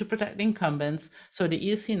 because you need to protect the incumbents. So the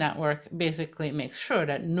ESC network basically makes sure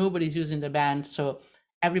that nobody's using the band, so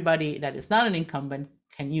everybody that is not an incumbent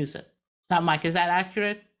can use it. Now, Mike, is that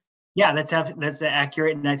accurate? Yeah, that's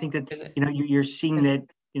accurate, and I think that you're seeing that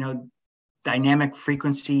dynamic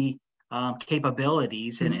frequency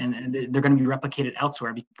capabilities, and they're going to be replicated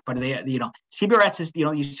elsewhere. But they, you know, CBRS is, you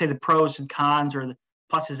know, you say the pros and cons or the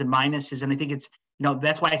pluses and minuses, and I think it's, you know,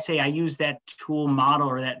 that's why I say I use that tool model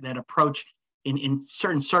or that approach in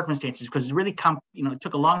certain circumstances, because it's really you know, it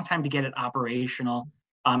took a long time to get it operational.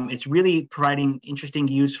 It's really providing interesting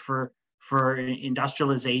use for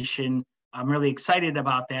industrialization. I'm really excited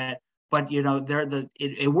about that. But, you know,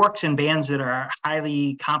 it works in bands that are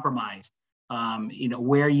highly compromised. You know,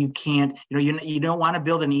 where you can't, you know, you don't want to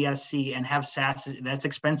build an ESC and have SAS. That's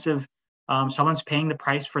expensive. Someone's paying the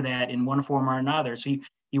price for that in one form or another. So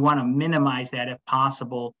you want to minimize that if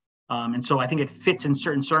possible. And so I think it fits in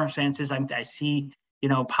certain circumstances. I see, you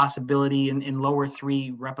know, possibility in lower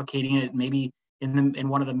 3 replicating it, maybe in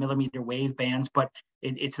one of the millimeter wave bands, but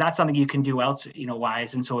it's not something you can do else, you know,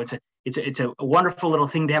 wise. And so it's a wonderful little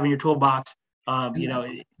thing to have in your toolbox, you know,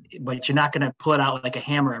 but you're not going to pull it out like a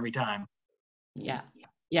hammer every time. Yeah.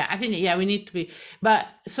 I think, we need to be, but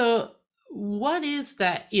so what is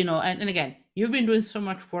that, you know, and again, you've been doing so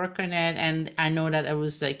much work on it, and I know that it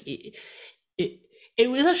was like, it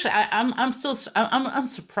was actually, I'm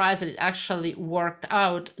surprised that it actually worked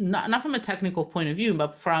out, not from a technical point of view,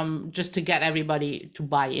 but from just to get everybody to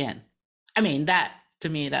buy in. I mean, that, to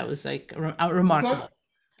me, that was like remarkable.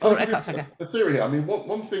 A theory here. I mean,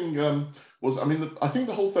 one thing was, I mean, I think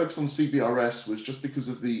the whole focus on CBRS was just because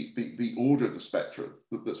of the order of the spectrum,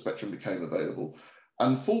 that spectrum became available.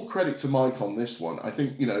 And full credit to Mike on this one. I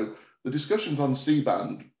think, you know, the discussions on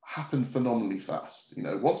C-band happened phenomenally fast. You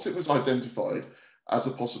know, once it was identified as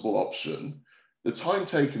a possible option, the time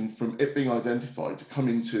taken from it being identified to come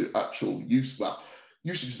into actual use, well,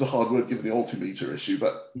 usage is a hard word given the altimeter issue,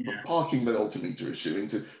 but parking the altimeter issue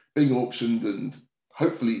into being auctioned and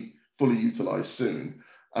hopefully fully utilized soon,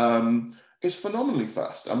 is phenomenally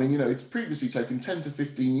fast. I mean, you know, it's previously taken 10 to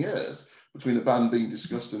 15 years between a band being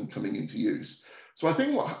discussed and coming into use. So I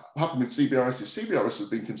think what happened with CBRS is CBRS has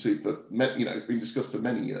been conceived for, you know, it's been discussed for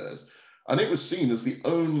many years, and it was seen as the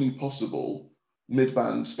only possible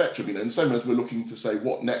mid-band spectrum, you know, in the same way as we're looking to say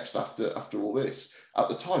what next after all this. At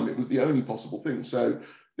the time, it was the only possible thing. So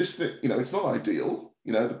this thing, you know, it's not ideal,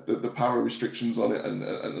 you know, the power restrictions on it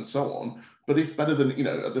and so on, but it's better than, you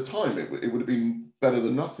know, at the time it would have been better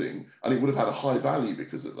than nothing, and it would have had a high value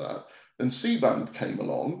because of that. Then C-band came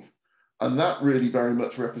along, and that really very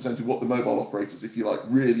much represented what the mobile operators, if you like,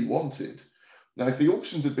 really wanted. Now, if the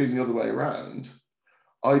auctions had been the other way around,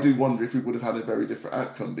 I do wonder if we would have had a very different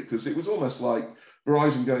outcome, because it was almost like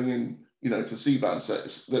Verizon going in, you know, to C-band,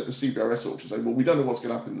 the CBRS auction, saying, well, we don't know what's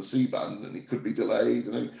going to happen in the C-band, and it could be delayed,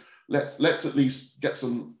 and then let's at least get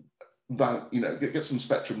some, you know, get some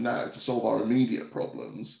spectrum now to solve our immediate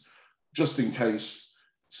problems, just in case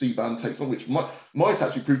C-band takes on, which might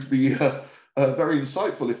actually prove to be very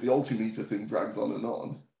insightful if the altimeter thing drags on and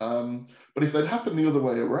on. But if they'd happened the other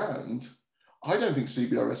way around, I don't think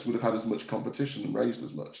CBRS would have had as much competition and raised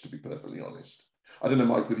as much, to be perfectly honest. I don't know,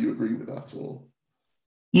 Mike, whether you agree with that or...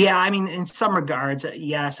 Yeah, I mean, in some regards,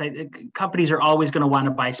 yes. Companies are always going to want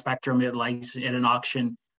to buy spectrum at an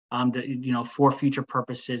auction, you know, for future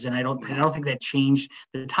purposes, and I don't think that changed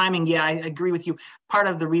the timing. Yeah, I agree with you. Part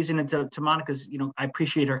of the reason, to Monica's, you know, I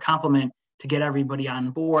appreciate her compliment to get everybody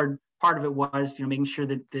on board. Part of it was, you know, making sure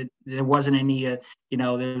that there wasn't any, you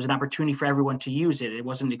know, there was an opportunity for everyone to use it. It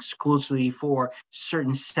wasn't exclusively for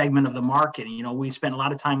certain segment of the market. You know, we spent a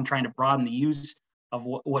lot of time trying to broaden the use of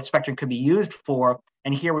what spectrum could be used for.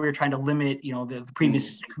 And here we were trying to limit, you know, the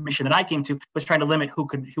previous commission that I came to was trying to limit who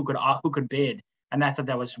could bid. And I thought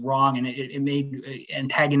that was wrong. And it made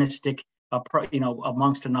antagonistic, you know,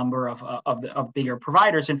 amongst a number of bigger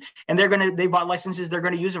providers. And they bought licenses, they're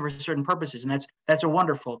going to use it for certain purposes. And that's a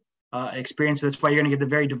wonderful experience. That's why you're going to get the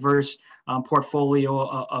very diverse portfolio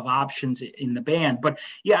of options in the band. But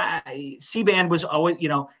yeah, C-band was always, you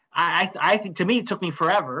know, I think, to me, it took me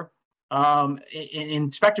forever.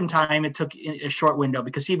 In spectrum time, it took a short window,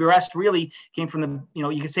 because CBRS really came from the, you know,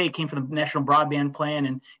 you could say it came from the National Broadband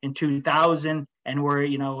Plan in 2000, and we're,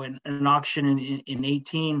 you know, in an auction in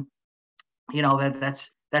 18, you know,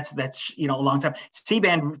 that's you know, a long time.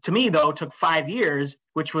 C-band, to me, though, took 5 years,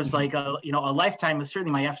 which was like a lifetime of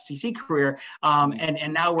certainly my FCC career.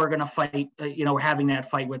 And now we're going to fight, you know, we're having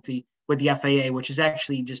that fight with the FAA, which is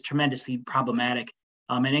actually just tremendously problematic.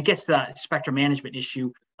 And it gets the spectrum management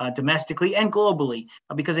issue domestically and globally,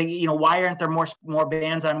 because, you know, why aren't there more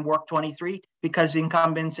bans on Work 23? Because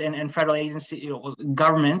incumbents and federal agency, you know,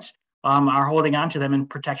 governments are holding on to them in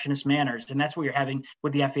protectionist manners, and that's what you're having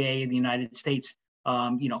with the FAA in the United States.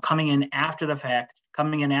 You know, coming in after the fact, you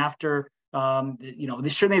know,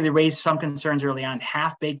 certainly they raised some concerns early on,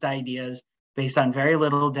 half-baked ideas based on very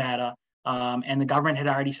little data. and the government had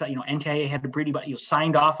already, NTIA had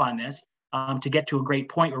signed off on this to get to a great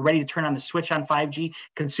point. We're ready to turn on the switch on 5G.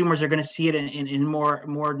 Consumers are going to see it in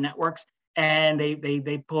more networks, and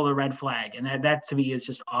they pull the red flag, and that to me is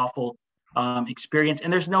just awful experience.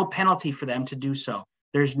 And there's no penalty for them to do so.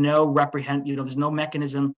 There's no there's no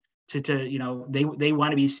mechanism to they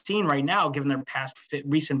want to be seen right now, given their past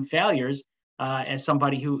recent failures, as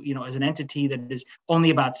somebody who, as an entity that is only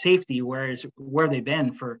about safety, whereas where they've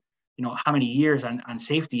been for, how many years on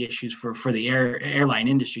safety issues for the airline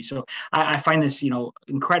industry. So I find this,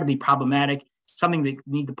 incredibly problematic, something they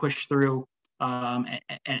need to push through and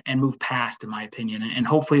move past, in my opinion. And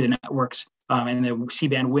hopefully the networks and the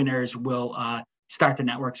C-band winners will start the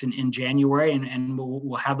networks in January, and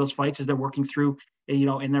we'll have those fights as they're working through,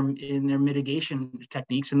 in their mitigation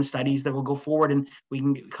techniques and the studies that will go forward, and we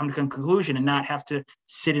can come to a conclusion and not have to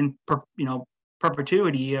sit in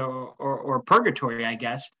perpetuity or purgatory, I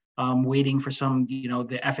guess, waiting for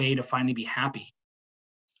the FAA to finally be happy.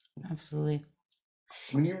 Absolutely.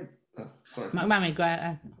 Sorry. Mami, go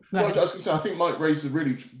ahead. Well, I was going to say, I think Mike raised a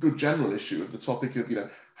really good general issue of the topic of,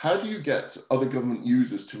 how do you get other government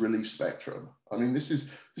users to release spectrum? I mean, this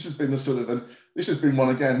has been the sort of, and this has been one,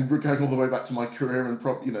 again, going all the way back to my career and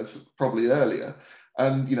probably earlier.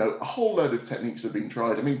 And, a whole load of techniques have been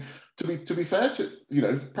tried. I mean, to be fair to,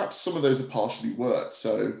 perhaps some of those have partially worked.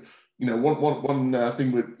 So, one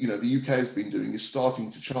thing with, the UK has been doing is starting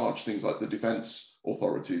to charge things like the defence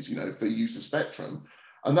authorities, for use of spectrum.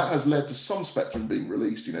 And that has led to some spectrum being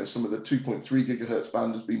released. Some of the 2.3 gigahertz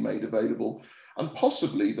band has been made available. And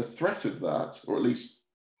possibly the threat of that, or at least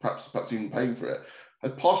perhaps even paying for it,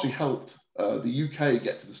 had partially helped the UK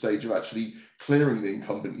get to the stage of actually clearing the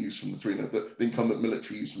incumbent use from the incumbent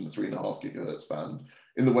military use from the 3.5 gigahertz band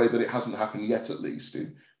in the way that it hasn't happened yet, at least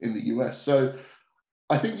in the US. So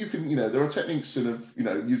I think you can, there are techniques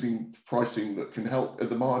using pricing that can help at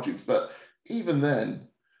the margins, but even then,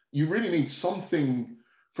 you really need something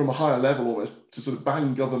from a higher level almost to sort of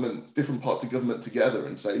bang different parts of government together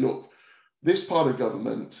and say, look, this part of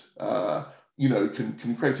government,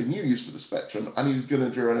 can create a new use for the spectrum, and is going to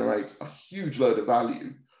generate a huge load of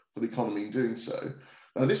value for the economy in doing so.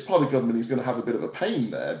 Now, this part of government is going to have a bit of a pain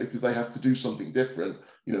there because they have to do something different,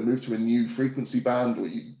 move to a new frequency band, or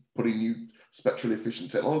you put in new spectrally efficient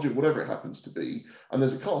technology, whatever it happens to be, and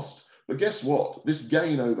there's a cost. But guess what? This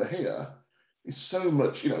gain over here is so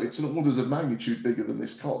much, it's an orders of magnitude bigger than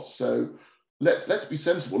this cost. So let's be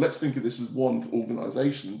sensible. Let's think of this as one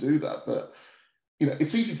organization and do that. But,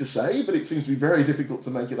 it's easy to say, but it seems to be very difficult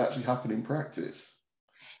to make it actually happen in practice.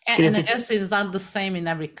 And I guess it's not the same in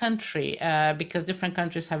every country because different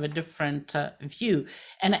countries have a different view.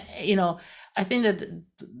 And, I think that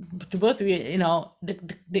to both of you,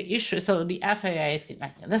 the issue, so the FAA,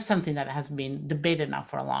 that's something that has been debated now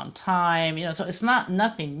for a long time, so it's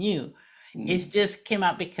nothing new. It just came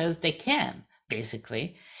out because they can,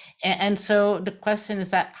 basically. And so the question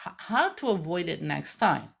is that how to avoid it next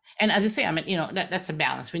time. And as you say, that's a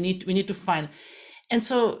balance. We need to find. And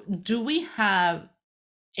so do we have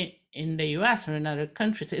in the US or in other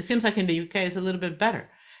countries, it seems like in the UK it's a little bit better,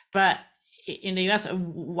 but in the US,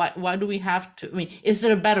 why do we have to, is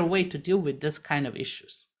there a better way to deal with this kind of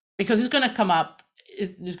issues? Because it's going to come up,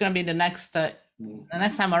 there's going to be the next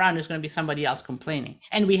time around, there's going to be somebody else complaining.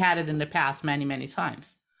 And we had it in the past many, many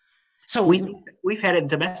times. So we've had it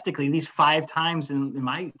domestically at least 5 times in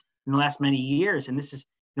the last many years. And this is,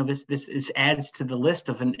 this adds to the list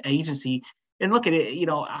of an agency. And look at it,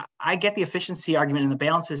 I get the efficiency argument and the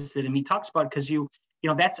balances that Amit talks about, because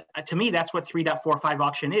that's, to me, that's what 3.45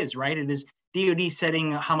 auction is, right? It is DoD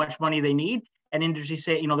setting how much money they need, and industry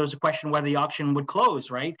say, there's a question whether the auction would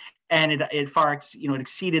close, right? And it far, it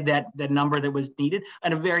exceeded that number that was needed,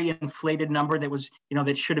 and a very inflated number that was,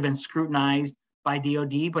 that should have been scrutinized by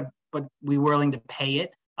DoD, but we were willing to pay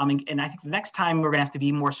it. And I think the next time we're gonna have to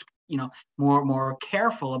be more, more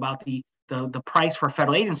careful about the price for a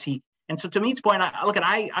federal agency. And so to Amit's point,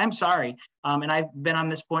 I'm sorry, and I've been on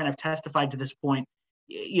this point, I've testified to this point.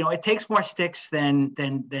 It takes more sticks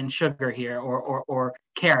than sugar here or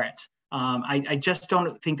carrots. I just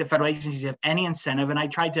don't think the federal agencies have any incentive. And I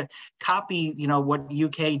tried to copy, what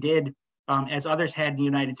UK did, as others had in the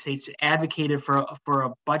United States, advocated for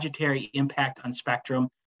a budgetary impact on spectrum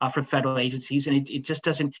for federal agencies. And it just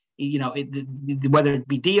doesn't, whether it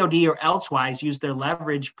be DoD or elsewise, use their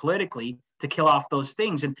leverage politically to kill off those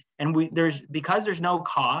things. Because there's no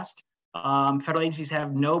cost, federal agencies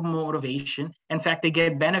have no motivation. In fact, they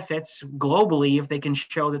get benefits globally if they can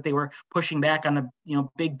show that they were pushing back on the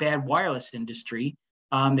big bad wireless industry.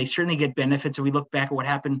 They certainly get benefits if we look back at what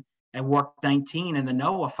happened at Work 19 and the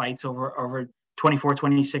NOAA fights over 24,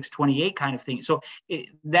 26, 28 kind of thing. So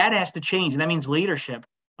that has to change, and that means leadership.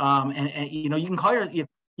 And you know, you can call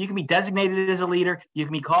you can be designated as a leader, you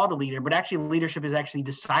can be called a leader, but actually leadership is actually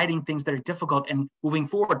deciding things that are difficult and moving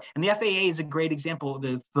forward. And the FAA is a great example.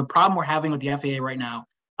 The problem we're having with the FAA right now,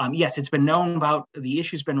 yes, it's been known about, the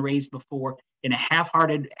issue's been raised before in a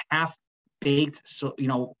half-hearted, half-baked,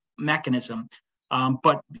 mechanism.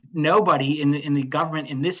 But nobody in the government,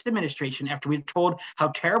 in this administration, after we've told how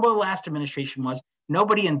terrible the last administration was,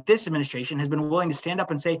 nobody in this administration has been willing to stand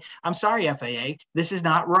up and say, I'm sorry, FAA, this is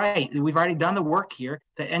not right. We've already done the work here.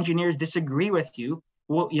 The engineers disagree with you.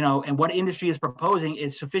 Well, and what industry is proposing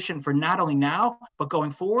is sufficient for not only now, but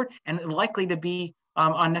going forward, and likely to be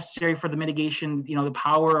unnecessary for the mitigation. The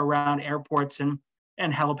power around airports and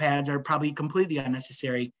helipads are probably completely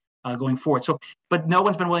unnecessary going forward. So, but no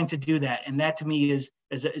one's been willing to do that. And that to me is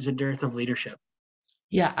a dearth of leadership.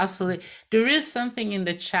 Yeah, absolutely. There is something in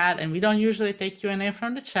the chat, and we don't usually take Q&A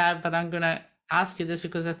from the chat, but I'm going to ask you this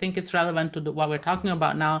because I think it's relevant to what we're talking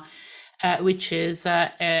about now, which is,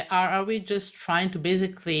 are we just trying to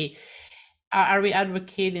basically, are we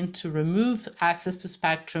advocating to remove access to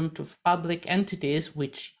spectrum to public entities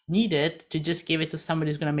which need it, to just give it to somebody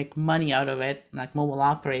who's going to make money out of it, like mobile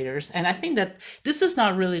operators? And I think that this is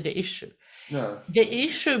not really the issue. No. The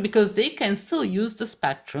issue, because they can still use the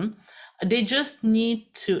spectrum, they just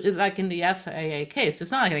need to, like in the FAA case,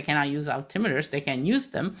 it's not like they cannot use altimeters, they can use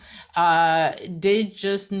them. They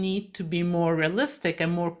just need to be more realistic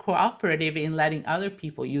and more cooperative in letting other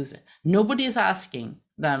people use it. Nobody is asking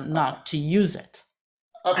them not to use it.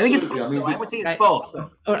 Absolutely. I think it's both. I would say it's both.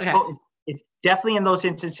 Okay. It's definitely in those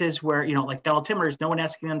instances where, like the altimeters, no one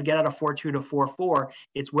asking them to get out of 4.2 to 4.4.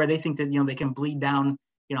 It's where they think that, they can bleed down,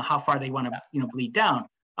 how far they want to, bleed down.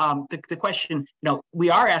 The question,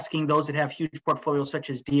 we are asking those that have huge portfolios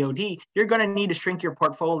such as DoD, you're going to need to shrink your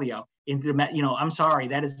portfolio into, I'm sorry,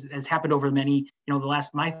 that has happened over many,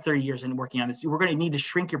 my 30 years in working on this. We're going to need to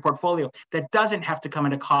shrink your portfolio. That doesn't have to come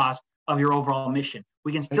at a cost of your overall mission.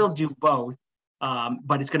 We can still do both,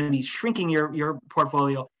 but it's going to be shrinking your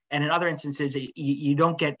portfolio. And in other instances, you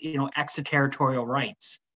don't get, extraterritorial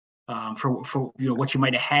rights for what you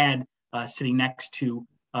might have had sitting next to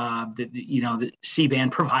the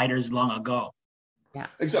C-band providers long ago. Yeah,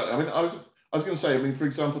 exactly. I mean, I was going to say, for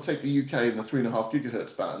example, take the UK and the 3.5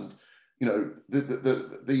 gigahertz band.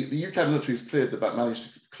 The UK military has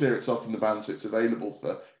managed to clear itself from the band, so it's available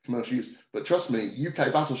for commercial use. But trust me,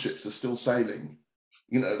 UK battleships are still sailing.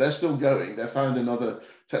 They're still going. They've found another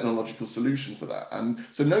technological solution for that. And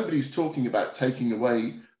so nobody's talking about taking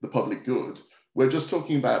away the public good. We're just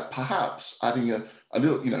talking about perhaps adding a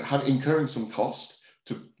little, incurring some cost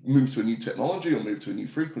to move to a new technology or move to a new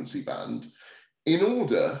frequency band in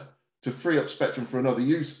order to free up spectrum for another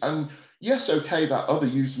use. And yes, okay, that other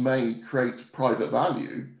use may create private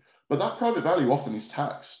value, but that private value often is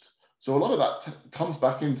taxed. So a lot of that comes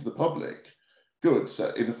back into the public goods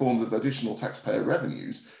in the form of additional taxpayer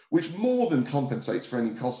revenues, which more than compensates for any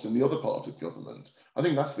costs in the other part of government. I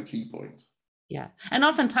think that's the key point. Yeah, and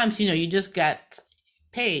oftentimes, you just get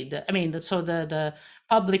paid. So the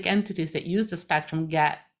public entities that use the spectrum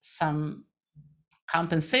get some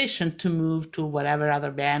compensation to move to whatever other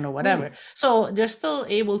band or whatever. So they're still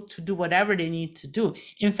able to do whatever they need to do.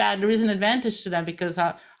 In fact, there is an advantage to them because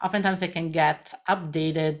oftentimes they can get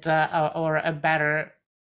updated or a better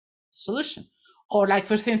solution. Or like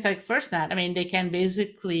for things like FirstNet, they can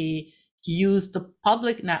basically use the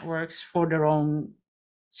public networks for their own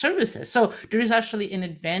services. So there is actually an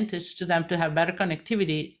advantage to them to have better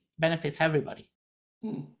connectivity, benefits everybody.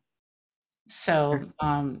 So,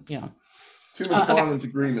 Too much violent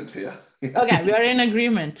agreement here. Okay, we are in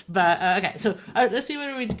agreement, but okay. So let's see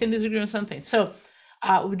whether we can disagree on something. So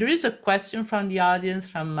there is a question from the audience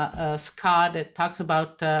from Scott that talks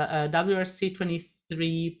about WRC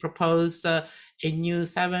 23 proposed a new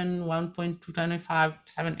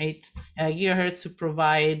 1.22578 gigahertz to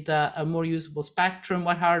provide a more usable spectrum.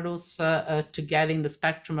 What hurdles to getting the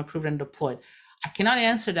spectrum approved and deployed? I cannot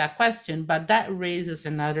answer that question, but that raises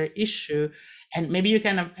another issue, and maybe you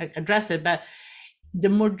can address it. But the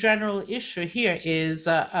more general issue here is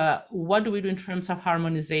what do we do in terms of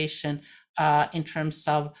harmonization, in terms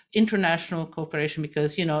of international cooperation?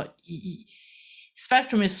 Because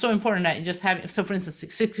spectrum is so important that you just have. So, for instance,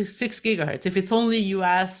 6 gigahertz. If it's only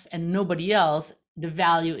US and nobody else, the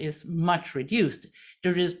value is much reduced.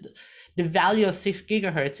 There is the value of 6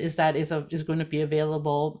 gigahertz is that is going to be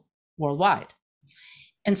available worldwide.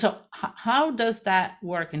 And so how does that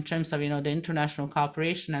work in terms of, the international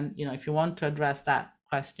cooperation? And, if you want to address that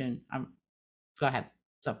question, go ahead.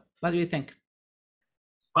 So what do you think?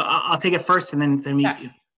 Well, I'll take it first and then we, yeah.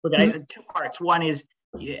 Look, two parts. One is,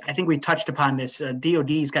 I think we touched upon this.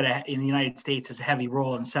 DoD's got in the United States has a heavy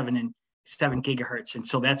role in 7 gigahertz, and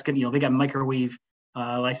so that's good. They got microwave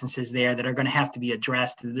licenses there that are going to have to be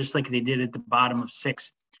addressed, just like they did at the bottom of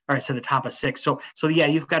 6, or so the top of 6. So yeah,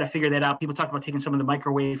 you've got to figure that out. People talk about taking some of the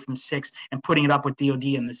microwave from 6 and putting it up with DoD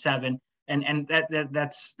in the 7, and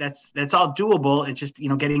that's all doable. It's just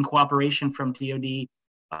getting cooperation from DoD.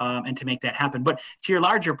 And to make that happen. But to your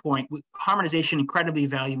larger point, harmonization, incredibly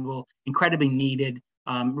valuable, incredibly needed,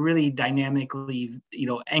 really dynamically,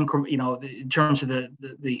 in terms of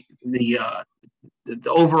the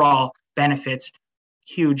overall benefits,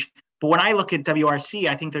 huge. But when I look at WRC,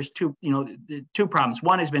 I think there's two problems.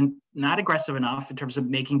 One has been not aggressive enough in terms of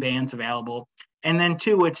making bands available. And then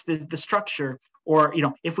two, it's the structure, or,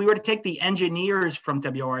 if we were to take the engineers from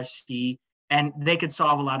WRC and they could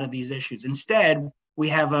solve a lot of these issues. Instead, we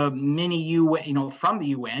have a mini UN, from the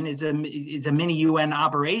UN. It's a mini UN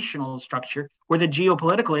operational structure where the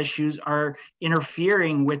geopolitical issues are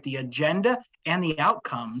interfering with the agenda and the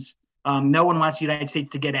outcomes. No one wants the United States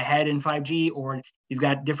to get ahead in 5G, or you've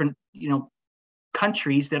got different,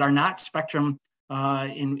 countries that are not spectrum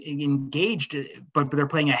engaged, but they're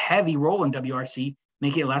playing a heavy role in WRC,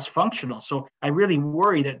 making it less functional. So I really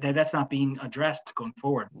worry that that's not being addressed going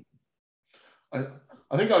forward.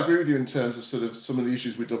 I think I agree with you in terms of sort of some of the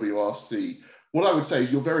issues with WRC. What I would say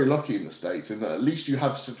is you're very lucky in the States in that at least you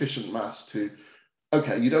have sufficient mass to,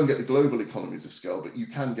 okay, you don't get the global economies of scale, but you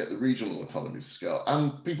can get the regional economies of scale,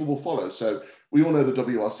 and people will follow. So we all know the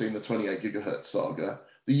WRC and the 28 gigahertz saga.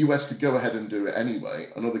 The US could go ahead and do it anyway,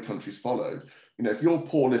 and other countries followed. If you're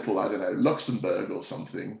poor little, I don't know, Luxembourg or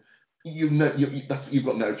something, you've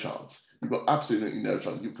got no chance. You've got absolutely no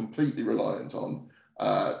chance. You're completely reliant on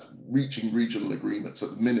reaching regional agreements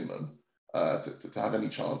at the minimum to have any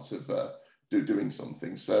chance of doing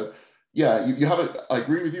something. So yeah, you have it. I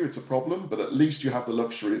agree with you, it's a problem, but at least you have the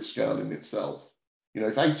luxury of scale in itself.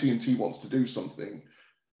 If AT&T wants to do something,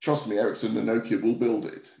 trust me, Ericsson and Nokia will build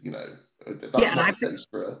it. That's not the case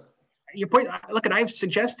for your point. Look, and I've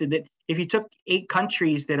suggested that if you took 8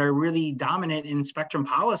 countries that are really dominant in spectrum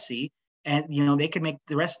policy, and they could make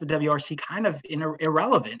the rest of the WRC kind of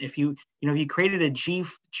irrelevant. If you created a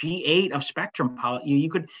G8 of spectrum policy, you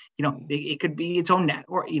could it could be its own net,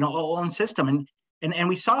 or own system. And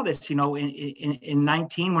we saw this in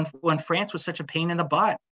 19 when France was such a pain in the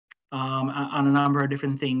butt on a number of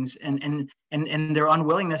different things, and their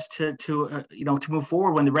unwillingness to move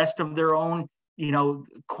forward when the rest of their own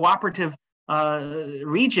cooperative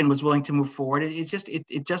region was willing to move forward.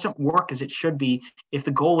 It doesn't work as it should be if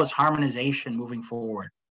the goal is harmonization moving forward.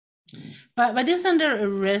 But isn't there a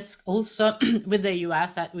risk also with the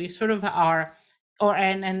US that we sort of are,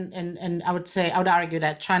 and I would argue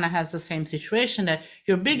that China has the same situation, that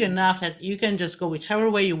you're big enough that you can just go whichever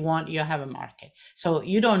way you want, you have a market. So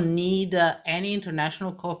you don't need any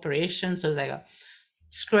international cooperation. So it's like,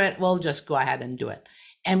 screw it, we'll just go ahead and do it.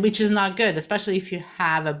 And which is not good, especially if you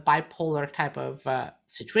have a bipolar type of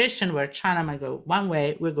situation where China might go one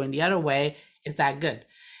way, we're going the other way. Is that good?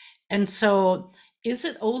 And so is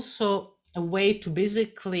it also a way to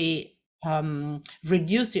basically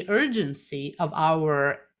reduce the urgency of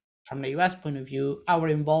from the US point of view, our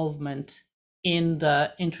involvement in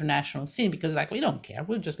the international scene? Because we don't care,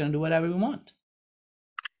 we're just going to do whatever we want.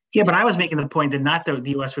 Yeah, but I was making the point that not that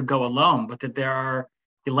the US would go alone, but that there are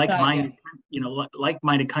like-minded,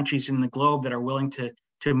 like-minded countries in the globe that are willing to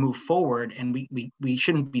move forward, and we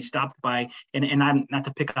shouldn't be stopped by. And I'm not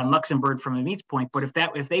to pick on Luxembourg from Amit's point, but if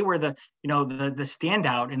they were the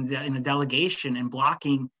standout in the delegation and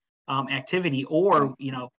blocking activity, or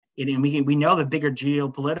and we know the bigger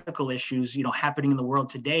geopolitical issues happening in the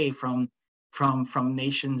world today from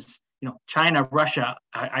nations, China, Russia,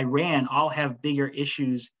 Iran, all have bigger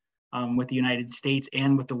issues with the United States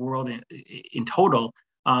and with the world in total.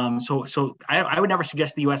 So I would never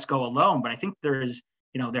suggest the U.S. go alone, but I think there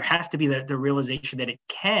has to be the realization that it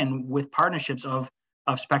can with partnerships of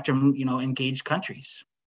spectrum, engaged countries.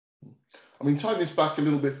 I mean, tying this back a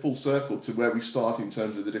little bit full circle to where we start in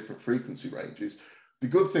terms of the different frequency ranges, the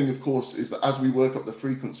good thing, of course, is that as we work up the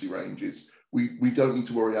frequency ranges, we don't need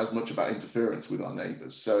to worry as much about interference with our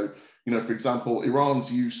neighbors. So, for example,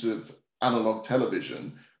 Iran's use of analog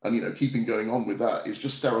television and, keeping going on with that is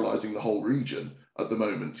just sterilizing the whole region at the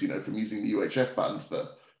moment, from using the UHF band for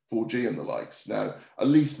 4G and the likes. Now, at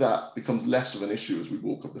least that becomes less of an issue as we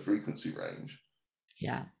walk up the frequency range.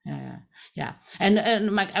 Yeah.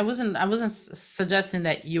 And Mike, I wasn't suggesting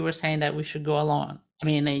that you were saying that we should go alone. I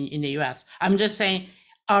mean, in the US, I'm just saying,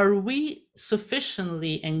 are we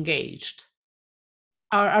sufficiently engaged?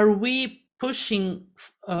 Are we pushing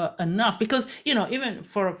enough, because even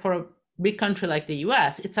for a big country like the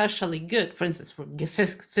US, it's actually good. For instance, for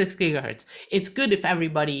 6 gigahertz, it's good if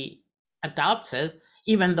everybody adopts it,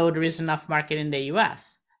 even though there is enough market in the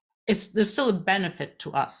US. There's still a benefit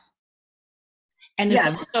to us. And it's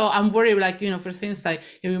also, I'm worried, like, for things like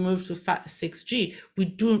if we move to 6G, we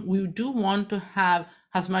do want to have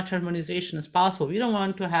as much harmonization as possible. We don't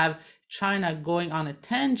want to have China going on a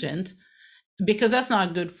tangent, because that's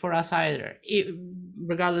not good for us either,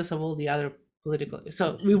 regardless of all the other political.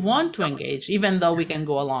 So we want to engage, even though we can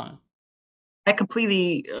go along. I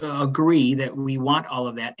completely agree that we want all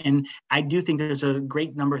of that. And I do think there's a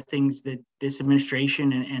great number of things that this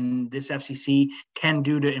administration and this FCC can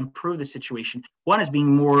do to improve the situation. One is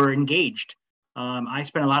being more engaged. I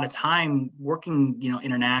spent a lot of time working,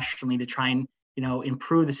 internationally to try and,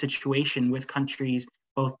 improve the situation with countries,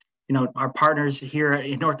 both, our partners here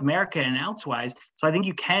in North America and elsewise. So I think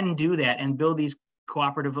you can do that and build these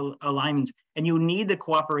cooperative alignments, and you need the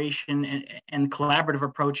cooperation and collaborative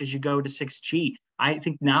approach as you go to 6G. I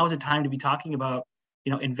think now is the time to be talking about,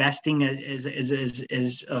 investing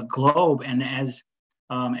as a globe and as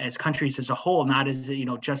countries as a whole, not as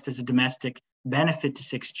just as a domestic benefit to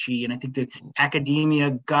 6G. And I think the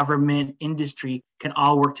academia, government, industry can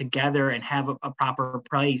all work together and have a proper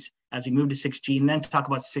place as we move to 6G, and then talk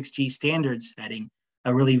about 6G standards setting.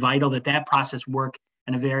 Really vital that process work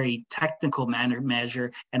in a very technical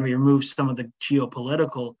measure, and we remove some of the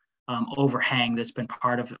geopolitical overhang that's been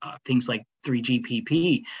part of things like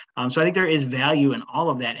 3GPP. So I think there is value in all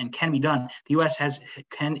of that and can be done. The U.S.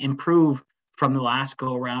 can improve from the last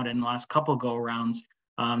go around and the last couple go arounds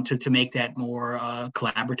to make that more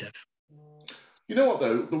collaborative. You know what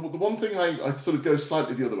though, the one thing I sort of go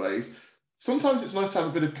slightly the other way is sometimes it's nice to have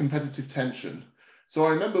a bit of competitive tension. So I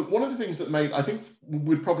remember one of the things that I think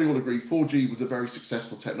we'd probably all agree, 4G was a very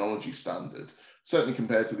successful technology standard, certainly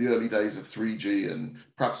compared to the early days of 3G and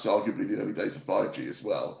perhaps arguably the early days of 5G as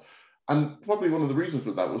well. And probably one of the reasons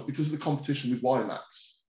for that was because of the competition with WiMAX.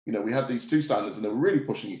 We had these two standards and they were really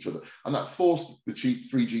pushing each other, and that forced the cheap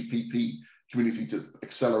 3GPP community to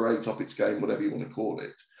accelerate up its game, whatever you want to call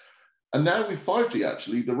it. And now with 5G,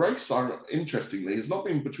 actually, the race, interestingly, has not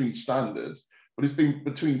been between standards, but it's been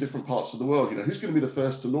between different parts of the world. Who's going to be the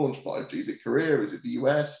first to launch 5G? Is it Korea? Is it the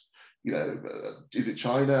US? Is it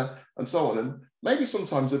China? And so on. And maybe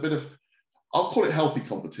sometimes a bit of, I'll call it healthy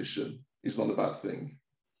competition, is not a bad thing.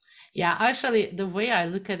 Yeah, actually, the way I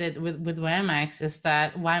look at it with WiMAX is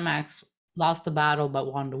that WiMAX lost the battle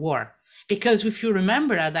but won the war. Because if you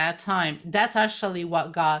remember at that time, that's actually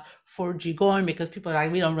what got 4G going, because people are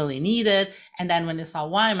like, we don't really need it. And then when they saw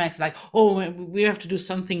WiMAX, like, oh, we have to do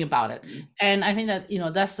something about it. And I think that,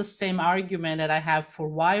 that's the same argument that I have for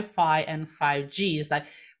Wi-Fi and 5G. It's like,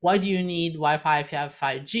 why do you need Wi-Fi if you have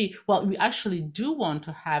 5G? Well, we actually do want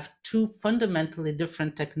to have two fundamentally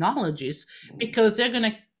different technologies, because they're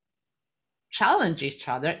going to challenge each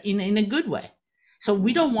other in a good way. So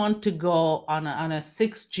we don't want to go on a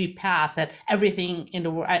 6G path that everything in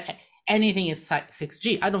the world, anything is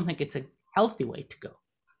 6G. I don't think it's a healthy way to go.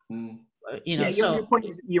 Your point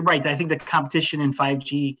is, you're right. I think the competition in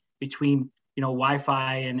 5G between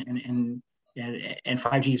Wi-Fi and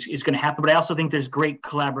 5G is going to happen. But I also think there's great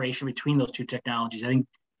collaboration between those two technologies. I think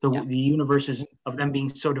the universes of them being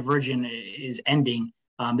so divergent is ending.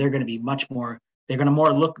 They're going to be much more. They're going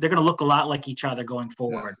to look a lot like each other going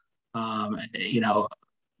forward. And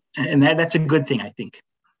that's a good thing, I think.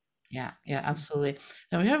 Yeah, absolutely.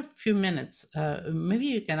 Now we have a few minutes. Maybe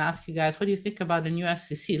you can ask you guys, what do you think about the new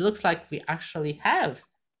FCC? It looks like we actually have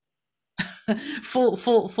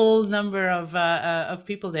full number of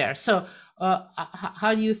people there. So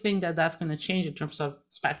how do you think that that's going to change in terms of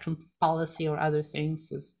spectrum policy or other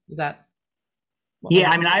things? Is that?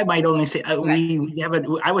 I might only say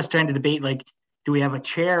I was trying to debate, like, do we have a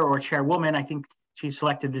chair or a chairwoman? I think she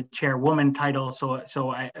selected the chairwoman title,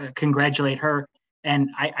 so I congratulate her. And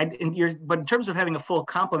but in terms of having a full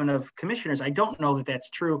complement of commissioners, I don't know that that's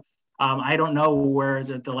true. I don't know where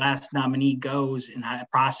the last nominee goes in that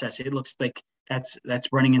process. It looks like that's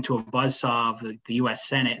running into a buzzsaw of the U.S.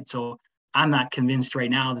 Senate. So I'm not convinced right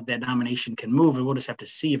now that nomination can move, and we'll just have to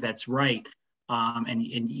see if that's right.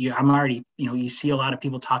 I'm already, you see a lot of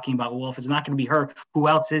people talking about, well, if it's not going to be her, who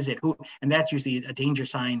else is it? And that's usually a danger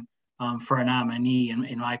sign for a nominee,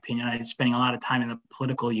 in my opinion. I'm spending a lot of time in the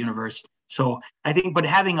political universe. So I think, but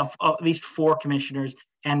having at least 4 commissioners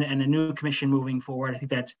and a new commission moving forward, I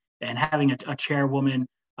think and having a chairwoman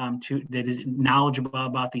that is knowledgeable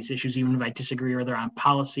about these issues, even if I disagree with her on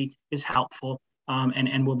policy, is helpful.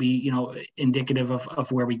 And will be, indicative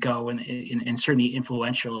of where we go and certainly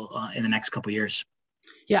influential in the next couple of years.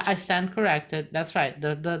 Yeah, I stand corrected. That's right.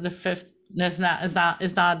 The fifth is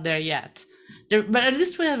not there yet. But at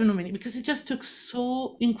least we have a nominee, because it just took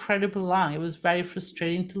so incredibly long. It was very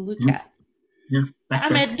frustrating to look at. Yeah, that's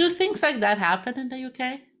fair. Amit, do things like that happen in the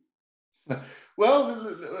UK? Well,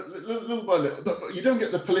 little by little, you don't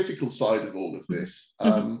get the political side of all of this.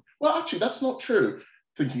 Well, actually, that's not true,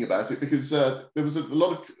 thinking about it, because there was a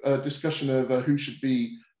lot of discussion over who should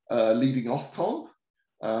be leading Ofcom,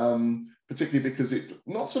 particularly because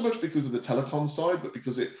not so much because of the telecom side, but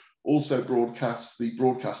because it also broadcasts the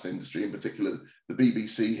broadcast industry, in particular the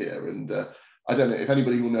BBC here. And I don't know if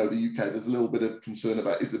anybody will know the UK, there's a little bit of concern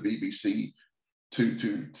about, is the BBC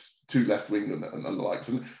too left-wing and the likes.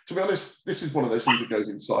 And to be honest, this is one of those things that goes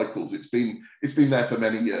in cycles. It's been there for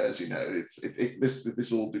many years. You know,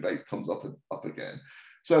 this all debate comes up again.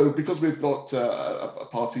 So because we've got a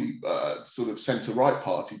party, sort of centre-right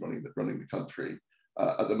party running the country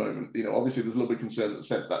at the moment, you know, obviously there's a little bit of concern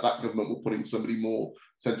that government will put in somebody more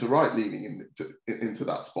centre-right leaning into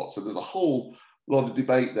that spot. So there's a whole lot of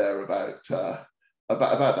debate there about that.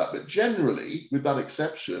 But generally, with that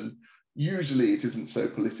exception, usually it isn't so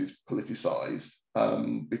politicized,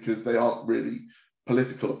 because they aren't really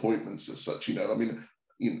political appointments as such. You know, I mean,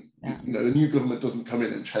 you know, the new government doesn't come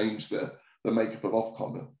in and change the makeup of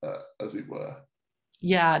Ofcom, as it were.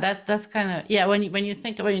 Yeah, that's kind of, when you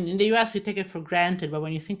think about it, in the US we take it for granted, but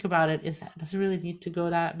when you think about it, does it really need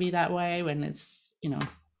to be that way when it's, you know?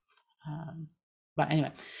 But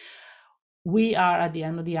anyway. We are at the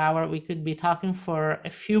end of the hour. We could be talking for a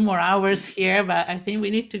few more hours here, but I think we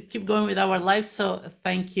need to keep going with our life. So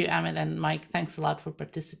thank you, Amit and Mike. Thanks a lot for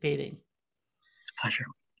participating. It's a pleasure.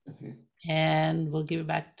 And we'll give it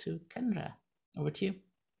back to Kendra. Over to you.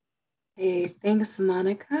 Hey, thanks,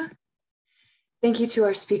 Monica. Thank you to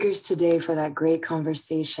our speakers today for that great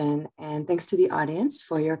conversation. And thanks to the audience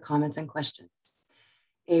for your comments and questions.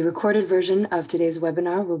 A recorded version of today's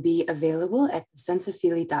webinar will be available at the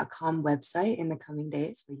senseofeely.com website in the coming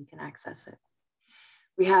days, where you can access it.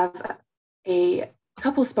 We have a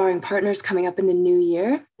couple sparring partners coming up in the new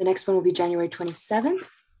year. The next one will be January 27th,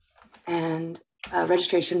 and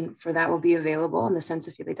registration for that will be available on the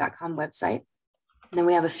senseofeely.com website. And then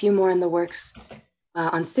we have a few more in the works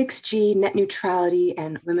on 6G, net neutrality,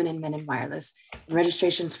 and women and men in wireless. And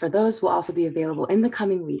registrations for those will also be available in the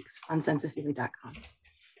coming weeks on senseofeely.com.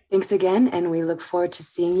 Thanks again, and we look forward to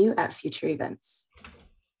seeing you at future events.